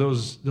 And so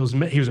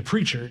he was a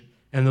preacher,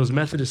 and those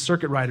Methodist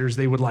circuit riders,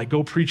 they would like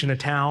go preach in a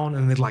town,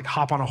 and they'd like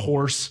hop on a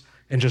horse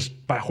and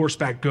just by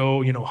horseback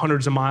go,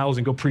 hundreds of miles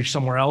and go preach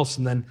somewhere else,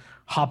 and then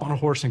hop on a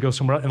horse and go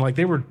somewhere else. And like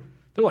they're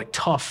like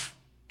tough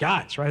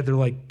guys, right? They're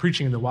like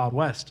preaching in the Wild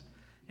West.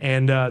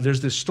 And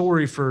there's this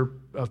story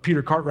of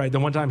Peter Cartwright that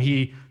one time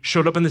he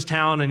showed up in this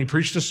town and he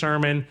preached a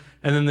sermon,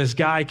 and then this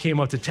guy came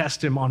up to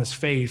test him on his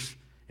faith,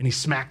 and he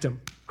smacked him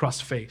across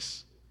the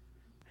face.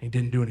 And he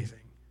didn't do anything.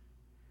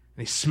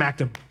 And he smacked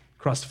him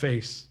across the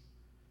face.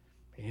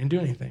 He didn't do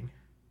anything.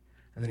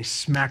 And then he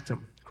smacked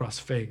him across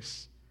the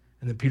face.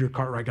 And then Peter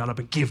Cartwright got up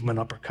and gave him an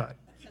uppercut,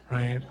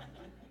 right?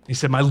 He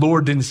said, my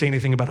Lord didn't say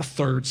anything about a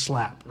third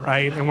slap,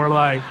 right? And we're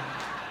like,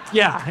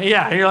 yeah.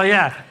 You're like,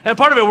 yeah. And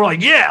part of it, we're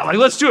like, yeah, like,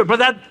 let's do it. But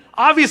that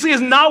obviously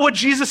is not what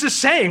Jesus is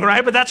saying,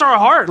 right? But that's our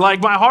heart.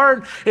 Like, my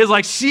heart is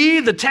like,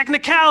 see the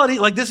technicality.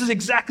 Like, this is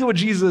exactly what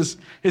Jesus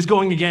is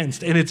going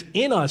against. And it's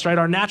in us, right?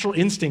 Our natural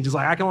instinct is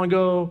like, I can only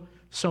go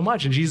so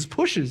much. And Jesus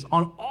pushes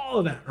on all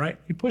of that, right?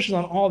 He pushes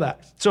on all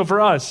that. So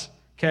for us,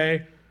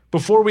 okay,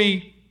 before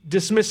we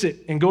dismiss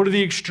it and go to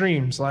the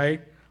extremes,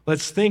 like,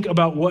 let's think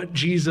about what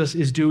Jesus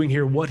is doing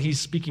here, what he's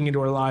speaking into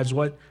our lives,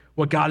 what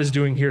God is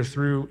doing here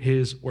through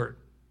his word.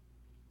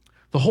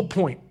 The whole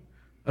point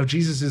of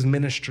Jesus'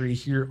 ministry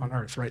here on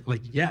earth, right?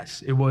 Like,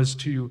 yes, it was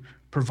to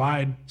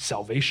provide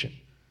salvation,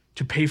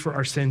 to pay for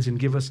our sins and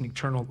give us an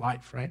eternal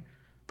life, right?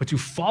 But to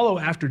follow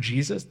after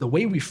Jesus, the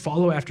way we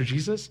follow after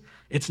Jesus,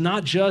 it's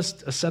not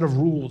just a set of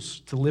rules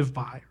to live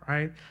by,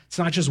 right? It's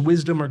not just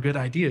wisdom or good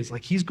ideas.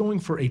 Like, he's going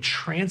for a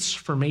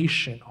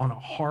transformation on a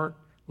heart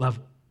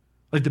level.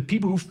 Like, the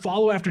people who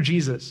follow after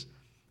Jesus,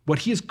 what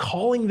he is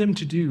calling them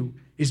to do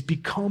is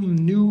become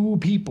new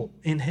people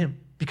in him,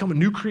 become a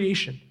new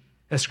creation,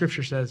 as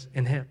scripture says,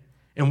 in him.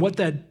 And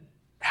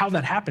how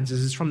that happens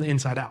is it's from the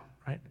inside out,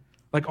 right?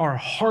 Like, our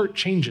heart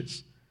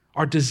changes,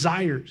 our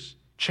desires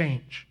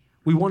change.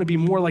 We want to be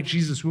more like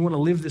Jesus. We want to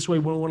live this way.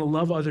 We want to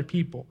love other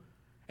people.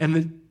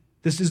 And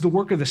this is the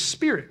work of the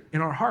Spirit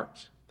in our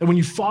hearts. That when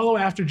you follow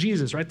after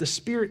Jesus, right, the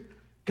Spirit,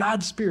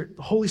 God's Spirit,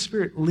 the Holy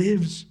Spirit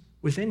lives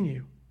within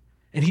you.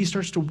 And he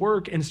starts to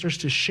work and starts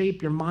to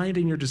shape your mind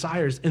and your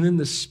desires. And then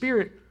the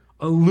Spirit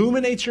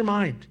illuminates your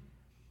mind.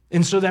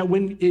 And so that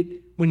when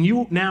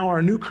you now are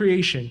a new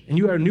creation and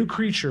you are a new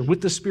creature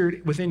with the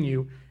Spirit within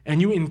you,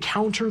 and you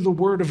encounter the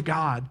Word of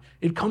God,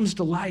 it comes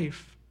to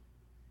life.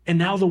 And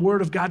now the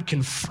Word of God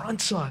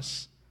confronts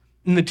us.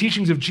 And the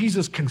teachings of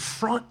Jesus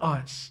confront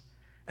us.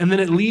 And then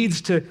it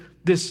leads to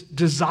this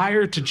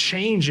desire to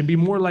change and be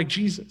more like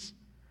Jesus.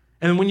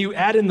 And when you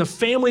add in the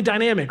family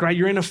dynamic, right?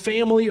 You're in a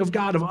family of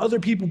God, of other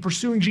people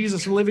pursuing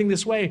Jesus and living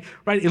this way,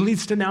 right? It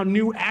leads to now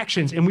new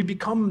actions, and we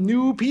become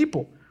new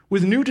people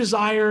with new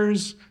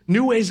desires,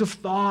 new ways of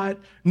thought,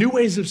 new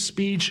ways of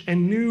speech,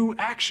 and new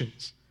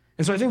actions.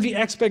 And so I think the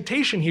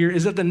expectation here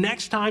is that the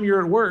next time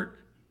you're at work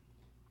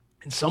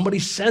and somebody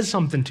says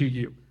something to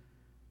you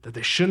that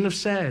they shouldn't have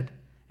said,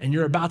 and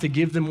you're about to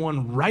give them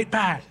one right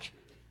back,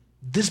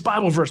 this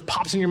Bible verse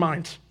pops in your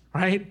mind,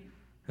 right?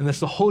 And that's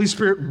the Holy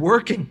Spirit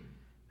working.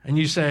 And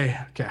you say,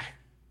 okay, I'm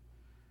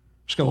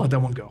just gonna let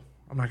that one go.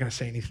 I'm not gonna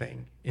say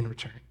anything in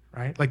return,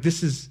 right? Like,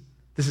 this is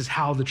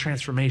how the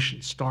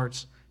transformation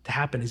starts to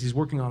happen, is he's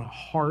working on a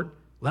heart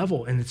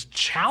level, and it's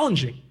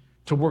challenging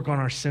to work on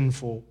our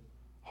sinful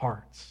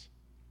hearts.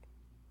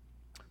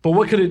 But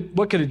what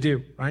could it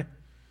do, right?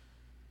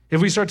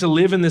 If we start to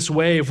live in this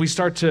way, if we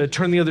start to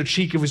turn the other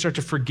cheek, if we start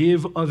to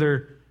forgive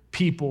other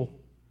people,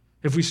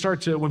 if we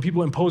start to, when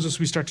people impose us,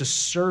 we start to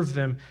serve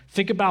them,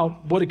 think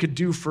about what it could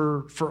do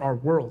for our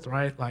world,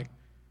 right?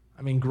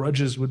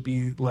 Grudges would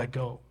be let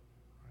go.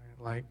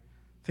 Right?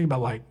 Think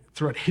about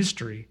throughout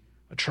history,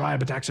 a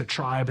tribe attacks a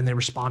tribe and they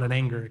respond in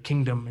anger, a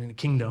kingdom and a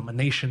kingdom, a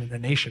nation and a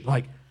nation.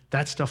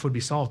 That stuff would be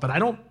solved. But I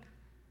don't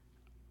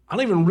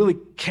even really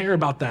care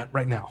about that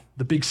right now,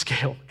 the big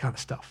scale kind of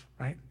stuff,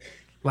 right?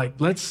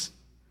 Let's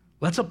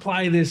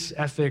apply this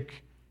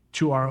ethic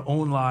to our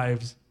own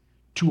lives,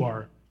 to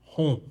our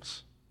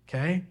homes,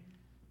 okay?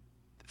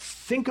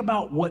 Think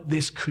about what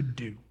this could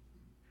do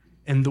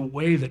and the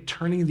way that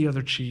turning the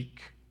other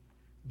cheek,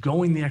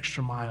 going the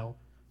extra mile,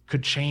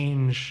 could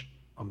change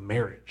a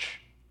marriage,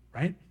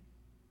 right?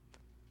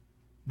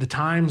 The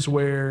times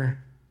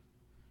where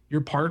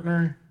your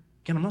partner,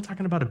 again, I'm not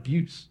talking about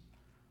abuse,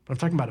 but I'm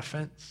talking about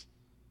offense.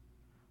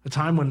 The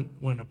time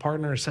when a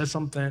partner says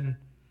something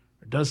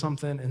or does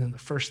something, and then the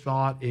first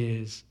thought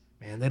is,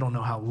 man, they don't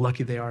know how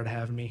lucky they are to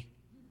have me.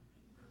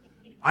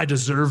 I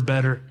deserve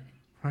better,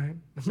 right?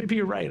 Maybe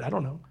you're right, I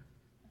don't know.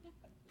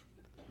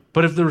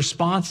 But if the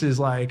response is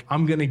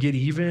I'm going to get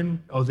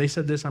even, oh, they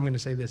said this, I'm going to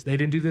say this. They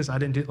didn't do this, I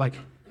didn't do,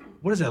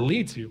 what does that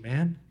lead to,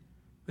 man?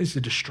 It leads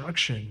to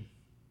destruction.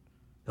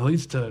 It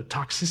leads to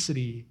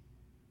toxicity.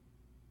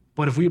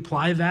 But if we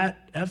apply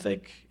that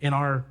ethic in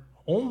our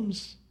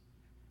homes,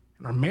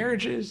 in our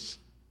marriages,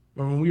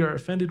 when we are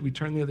offended, we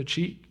turn the other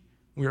cheek.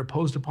 We are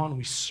opposed upon,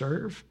 we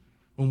serve.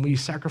 When we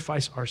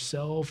sacrifice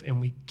ourselves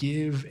and we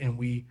give and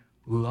we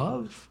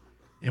love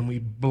and we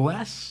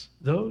bless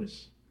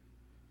those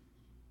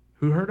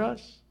who hurt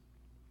us,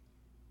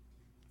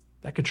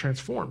 that could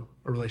transform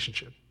a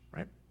relationship,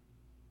 right?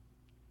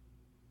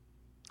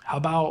 How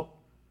about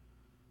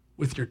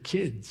with your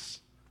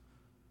kids?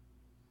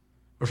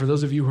 Or for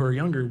those of you who are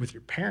younger, with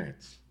your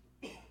parents?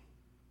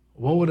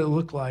 What would it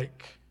look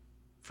like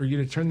for you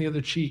to turn the other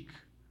cheek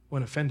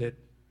when offended?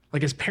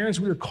 As parents,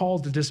 we are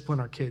called to discipline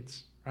our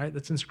kids, right?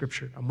 That's in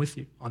Scripture. I'm with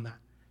you on that.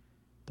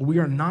 But we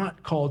are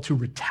not called to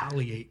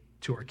retaliate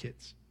to our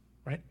kids,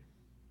 right?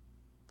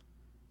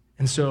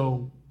 And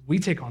so we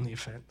take on the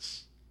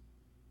offense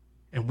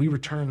and we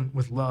return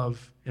with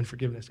love and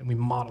forgiveness, and we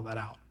model that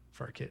out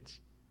for our kids.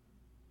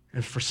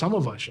 And for some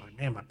of us, you're like,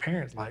 man, my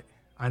parents,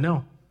 I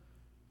know.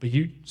 But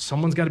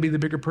someone's got to be the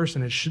bigger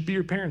person. It should be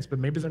your parents, but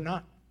maybe they're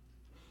not.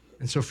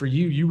 And so for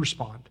you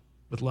respond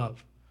with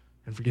love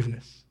and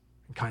forgiveness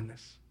and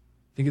kindness.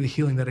 Think of the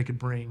healing that it could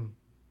bring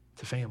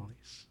to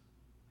families.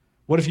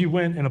 What if you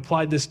went and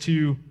applied this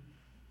to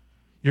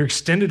your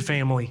extended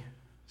family?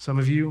 Some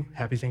of you,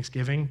 happy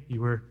Thanksgiving,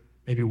 you were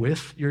maybe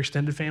with your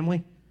extended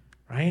family,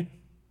 right?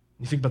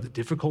 You think about the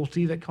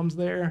difficulty that comes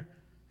there,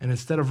 and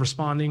instead of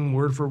responding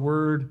word for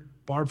word,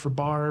 barb for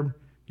barb,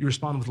 you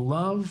respond with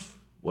love,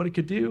 what it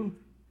could do.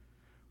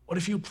 What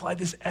if you applied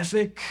this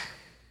ethic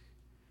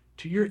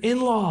to your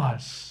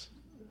in-laws?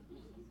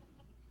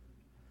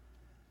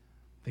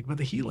 Think about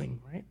the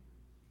healing, right?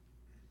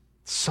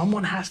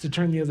 Someone has to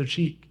turn the other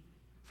cheek.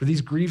 For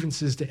these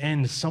grievances to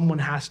end, someone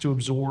has to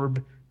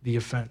absorb the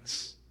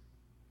offense.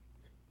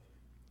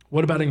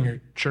 What about in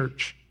your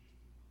church?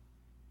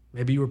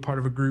 Maybe you were part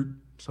of a group,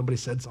 somebody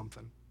said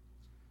something.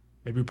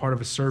 Maybe you're part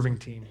of a serving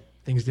team.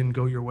 Things didn't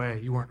go your way.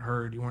 You weren't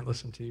heard. You weren't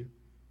listened to.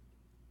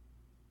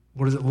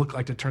 What does it look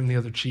like to turn the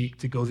other cheek,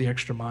 to go the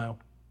extra mile?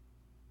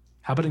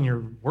 How about in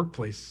your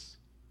workplace?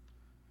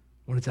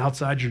 When it's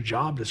outside your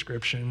job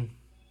description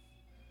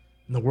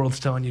and the world's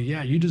telling you,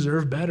 yeah, you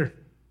deserve better.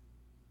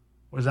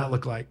 What does that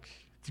look like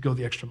to go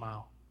the extra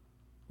mile?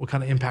 What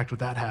kind of impact would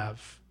that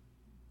have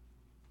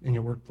in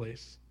your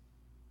workplace?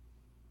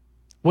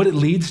 What it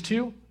leads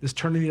to, this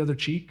turning the other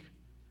cheek,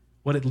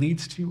 what it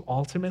leads to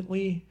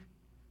ultimately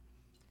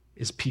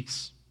is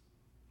peace.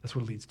 That's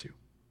what it leads to,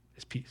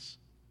 is peace.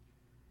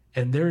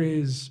 And there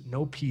is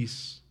no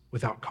peace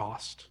without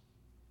cost.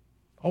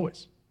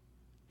 Always.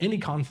 Any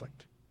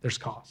conflict, there's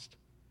cost.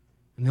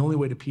 And the only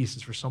way to peace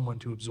is for someone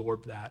to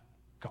absorb that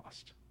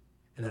cost.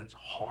 And that is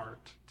hard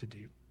to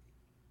do.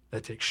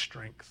 That takes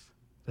strength.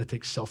 That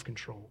takes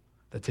self-control.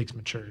 That takes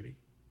maturity.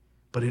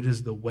 But it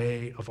is the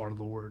way of our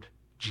Lord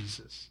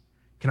Jesus.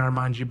 Can I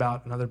remind you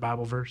about another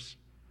Bible verse?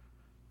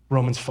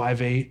 Romans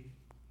 5:8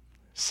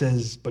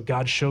 says, but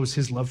God shows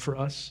his love for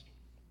us,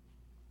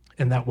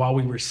 and that while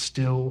we were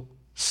still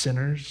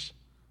sinners,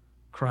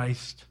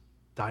 Christ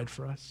died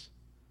for us.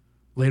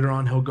 Later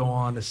on, he'll go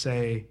on to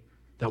say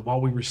that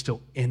while we were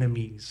still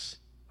enemies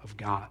of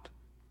God,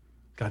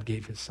 God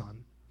gave his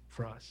son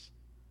for us.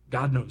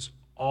 God knows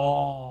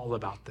all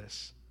about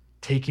this,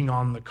 taking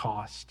on the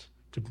cost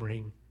to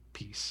bring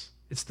peace.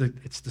 It's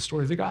the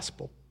story of the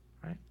gospel,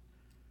 right?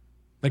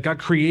 That God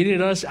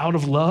created us out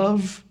of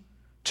love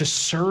to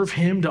serve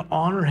him, to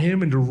honor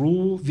him, and to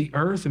rule the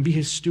earth and be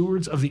his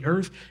stewards of the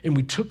earth. And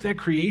we took that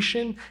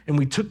creation and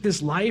we took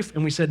this life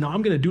and we said, no,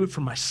 I'm going to do it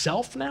for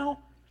myself now.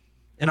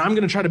 and I'm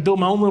going to try to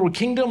build my own little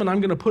kingdom, and I'm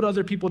going to put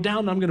other people down,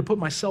 and I'm going to put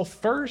myself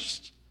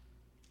first.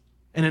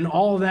 And in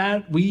all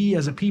that, we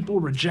as a people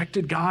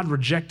rejected God,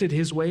 rejected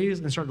his ways,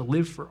 and started to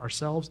live for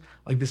ourselves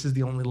like this is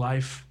the only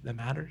life that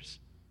matters.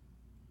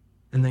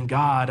 And then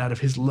God, out of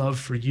his love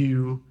for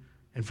you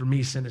and for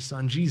me, sent his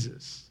son,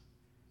 Jesus.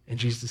 And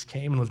Jesus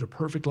came and lived a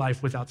perfect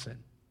life without sin.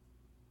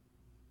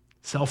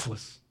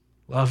 Selfless,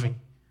 loving,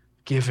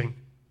 giving.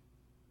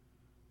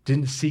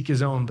 Didn't seek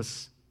his own, but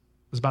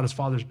was about his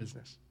Father's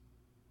business.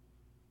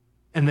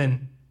 And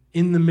then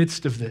in the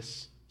midst of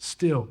this,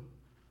 still,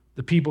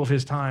 the people of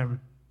his time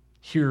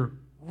hear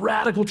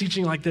radical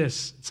teaching like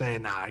this,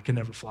 saying, nah, I can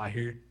never fly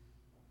here.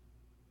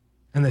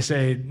 And they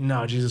say,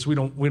 no, Jesus, we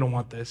don't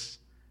want this.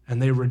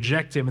 And they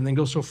reject him and then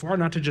go so far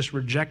not to just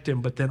reject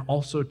him, but then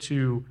also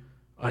to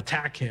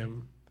attack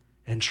him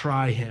and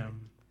try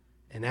him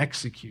and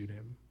execute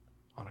him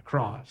on a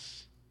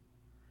cross.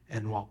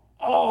 And while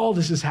all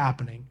this is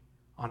happening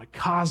on a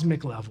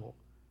cosmic level,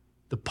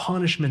 the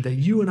punishment that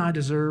you and I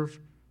deserve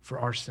for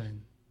our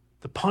sin,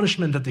 the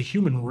punishment that the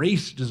human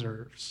race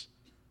deserves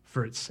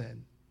for its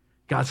sin,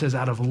 God says,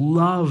 out of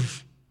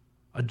love,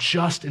 a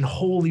just and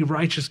holy,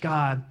 righteous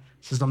God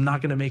says, I'm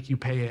not going to make you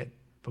pay it,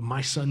 but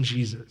my son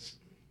Jesus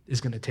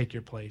is going to take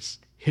your place.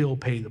 He'll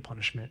pay the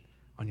punishment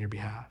on your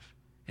behalf.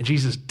 And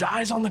Jesus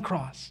dies on the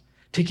cross,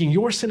 taking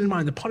your sin and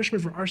mine, the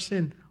punishment for our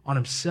sin, on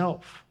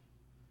himself.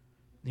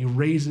 And he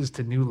raises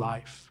to new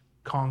life,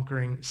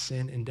 conquering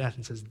sin and death,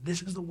 and says,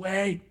 this is the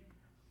way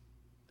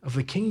of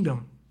the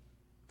kingdom.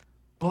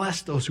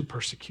 Bless those who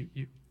persecute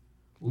you.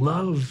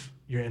 Love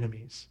your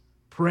enemies.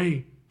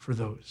 Pray for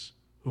those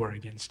who are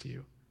against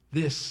you.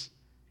 This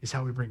is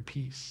how we bring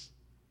peace.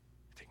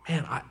 I think,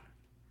 man,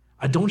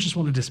 I don't just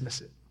want to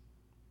dismiss it.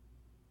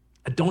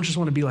 I don't just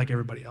want to be like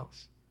everybody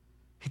else.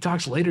 He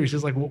talks later, he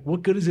says, like, well,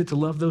 what good is it to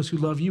love those who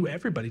love you?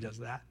 Everybody does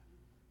that.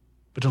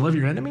 But to love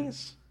your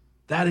enemies,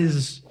 that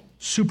is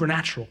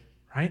supernatural,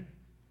 right?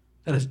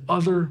 That is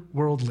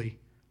otherworldly.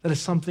 That is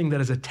something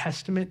that is a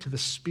testament to the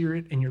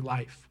Spirit in your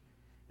life.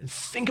 And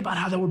think about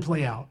how that would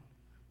play out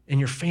in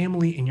your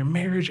family, in your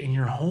marriage, in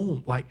your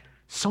home. Like,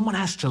 someone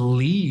has to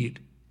lead.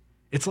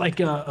 It's like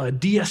a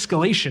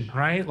de-escalation,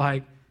 right?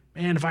 Like,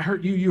 man, if I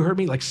hurt you, you hurt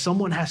me. Like,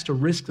 someone has to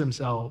risk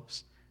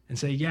themselves and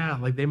say, yeah,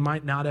 like they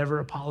might not ever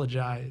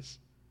apologize.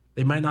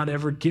 They might not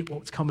ever get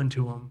what's coming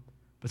to them,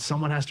 but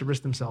someone has to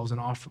risk themselves and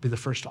be the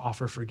first to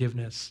offer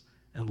forgiveness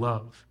and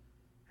love.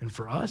 And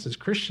for us as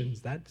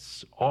Christians,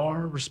 that's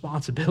our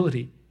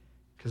responsibility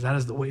because that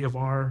is the way of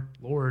our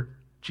Lord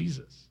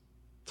Jesus.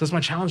 So that's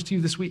my challenge to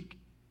you this week.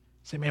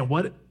 Say, man,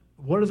 what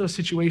are those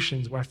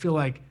situations where I feel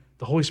like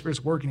the Holy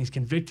Spirit's working, he's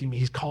convicting me,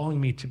 he's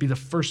calling me to be the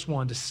first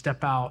one to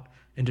step out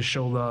and to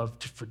show love,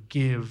 to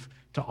forgive,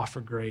 to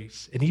offer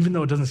grace. And even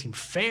though it doesn't seem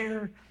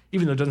fair,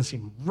 even though it doesn't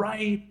seem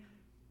right,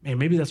 man,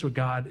 maybe that's what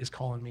God is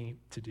calling me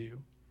to do.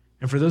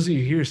 And for those of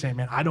you here saying,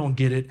 man, I don't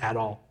get it at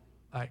all.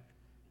 Like,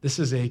 this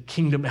is a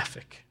kingdom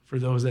ethic for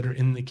those that are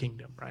in the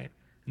kingdom, right?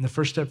 And the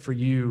first step for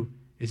you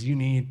is you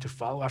need to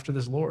follow after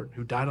this Lord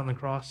who died on the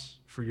cross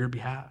for your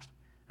behalf.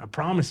 I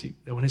promise you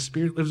that when his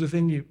Spirit lives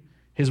within you,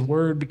 his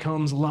word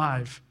becomes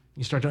alive.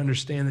 You start to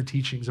understand the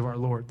teachings of our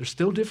Lord. They're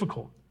still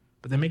difficult,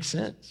 but they make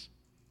sense.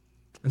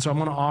 And so I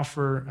want to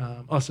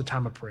offer us a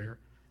time of prayer.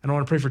 And I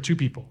want to pray for two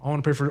people. I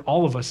want to pray for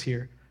all of us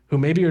here who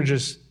maybe are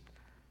just,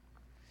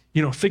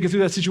 thinking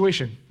through that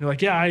situation. You're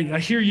like, yeah, I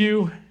hear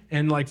you.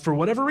 And like, for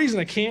whatever reason,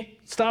 I can't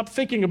stop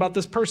thinking about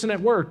this person at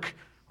work.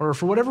 Or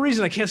for whatever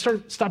reason, I can't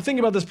stop thinking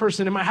about this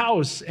person in my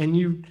house. And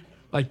you,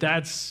 like,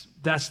 that's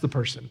the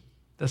person.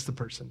 That's the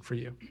person for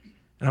you.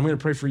 And I'm going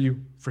to pray for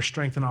you for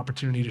strength and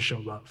opportunity to show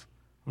love.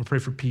 I'm going to pray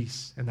for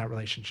peace in that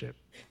relationship.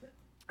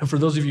 And for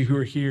those of you who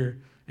are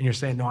here and you're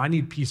saying, no, I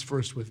need peace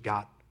first with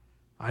God.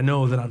 I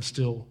know that I'm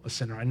still a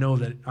sinner. I know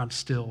that I'm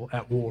still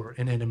at war,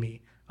 an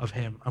enemy of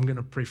him. I'm going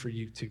to pray for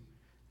you too.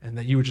 And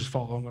that you would just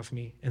follow along with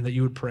me and that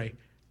you would pray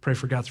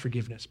for God's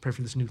forgiveness. Pray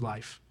for this new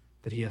life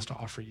that he has to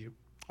offer you.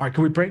 All right,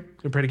 can we pray? Can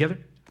we pray together?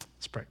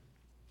 Let's pray.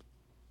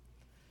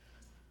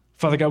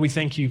 Father God, we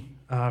thank you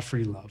for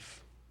your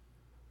love.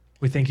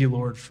 We thank you,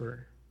 Lord,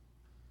 for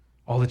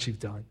all that you've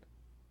done.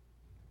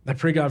 I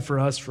pray, God, for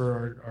us,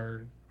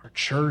 for our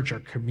church, our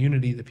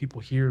community, the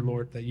people here,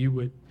 Lord, that you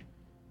would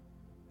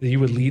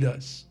lead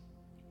us.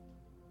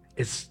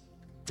 It's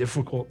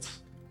difficult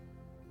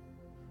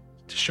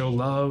to show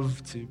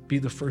love, to be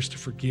the first to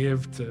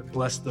forgive, to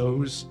bless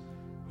those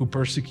who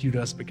persecute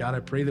us. But God, I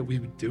pray that we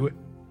would do it.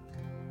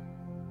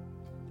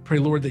 Pray,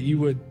 Lord, that you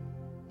would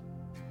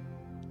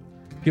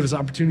give us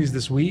opportunities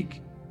this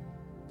week,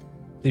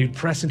 that you'd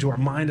press into our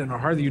mind and our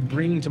heart, that you'd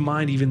bring to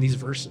mind even these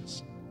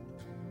verses.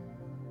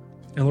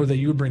 And Lord, that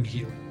you would bring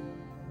healing.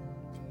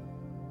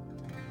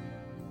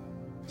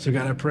 So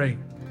God, I pray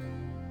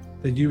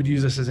that you would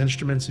use us as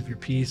instruments of your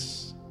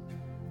peace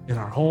in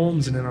our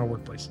homes and in our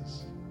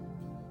workplaces.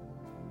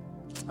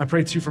 I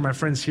pray too for my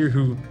friends here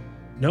who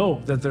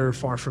know that they're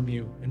far from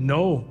you and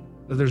know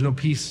that there's no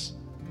peace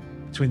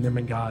between them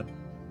and God.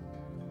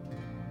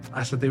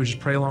 I ask that they would just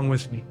pray along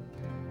with me.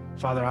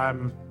 Father,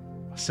 I'm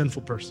a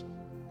sinful person.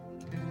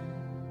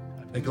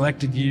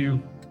 neglected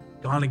you,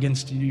 gone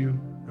against you,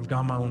 I've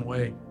gone my own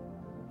way.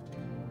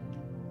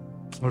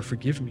 Lord,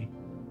 forgive me.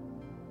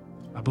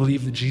 I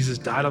believe that Jesus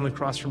died on the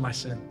cross for my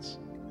sins,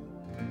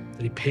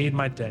 that he paid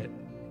my debt,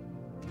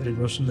 that he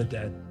rose from the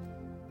dead.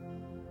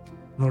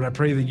 Lord, I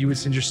pray that you would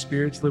send your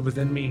Spirit to live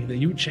within me, that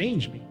you would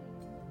change me.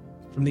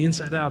 From the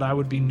inside out, I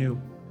would be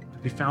new.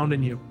 I'd be found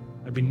in you.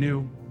 I'd be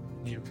new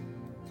in you.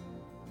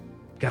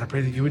 God, I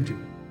pray that you would do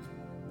it.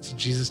 It's in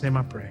Jesus' name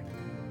I pray.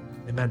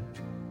 Amen.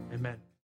 Amen.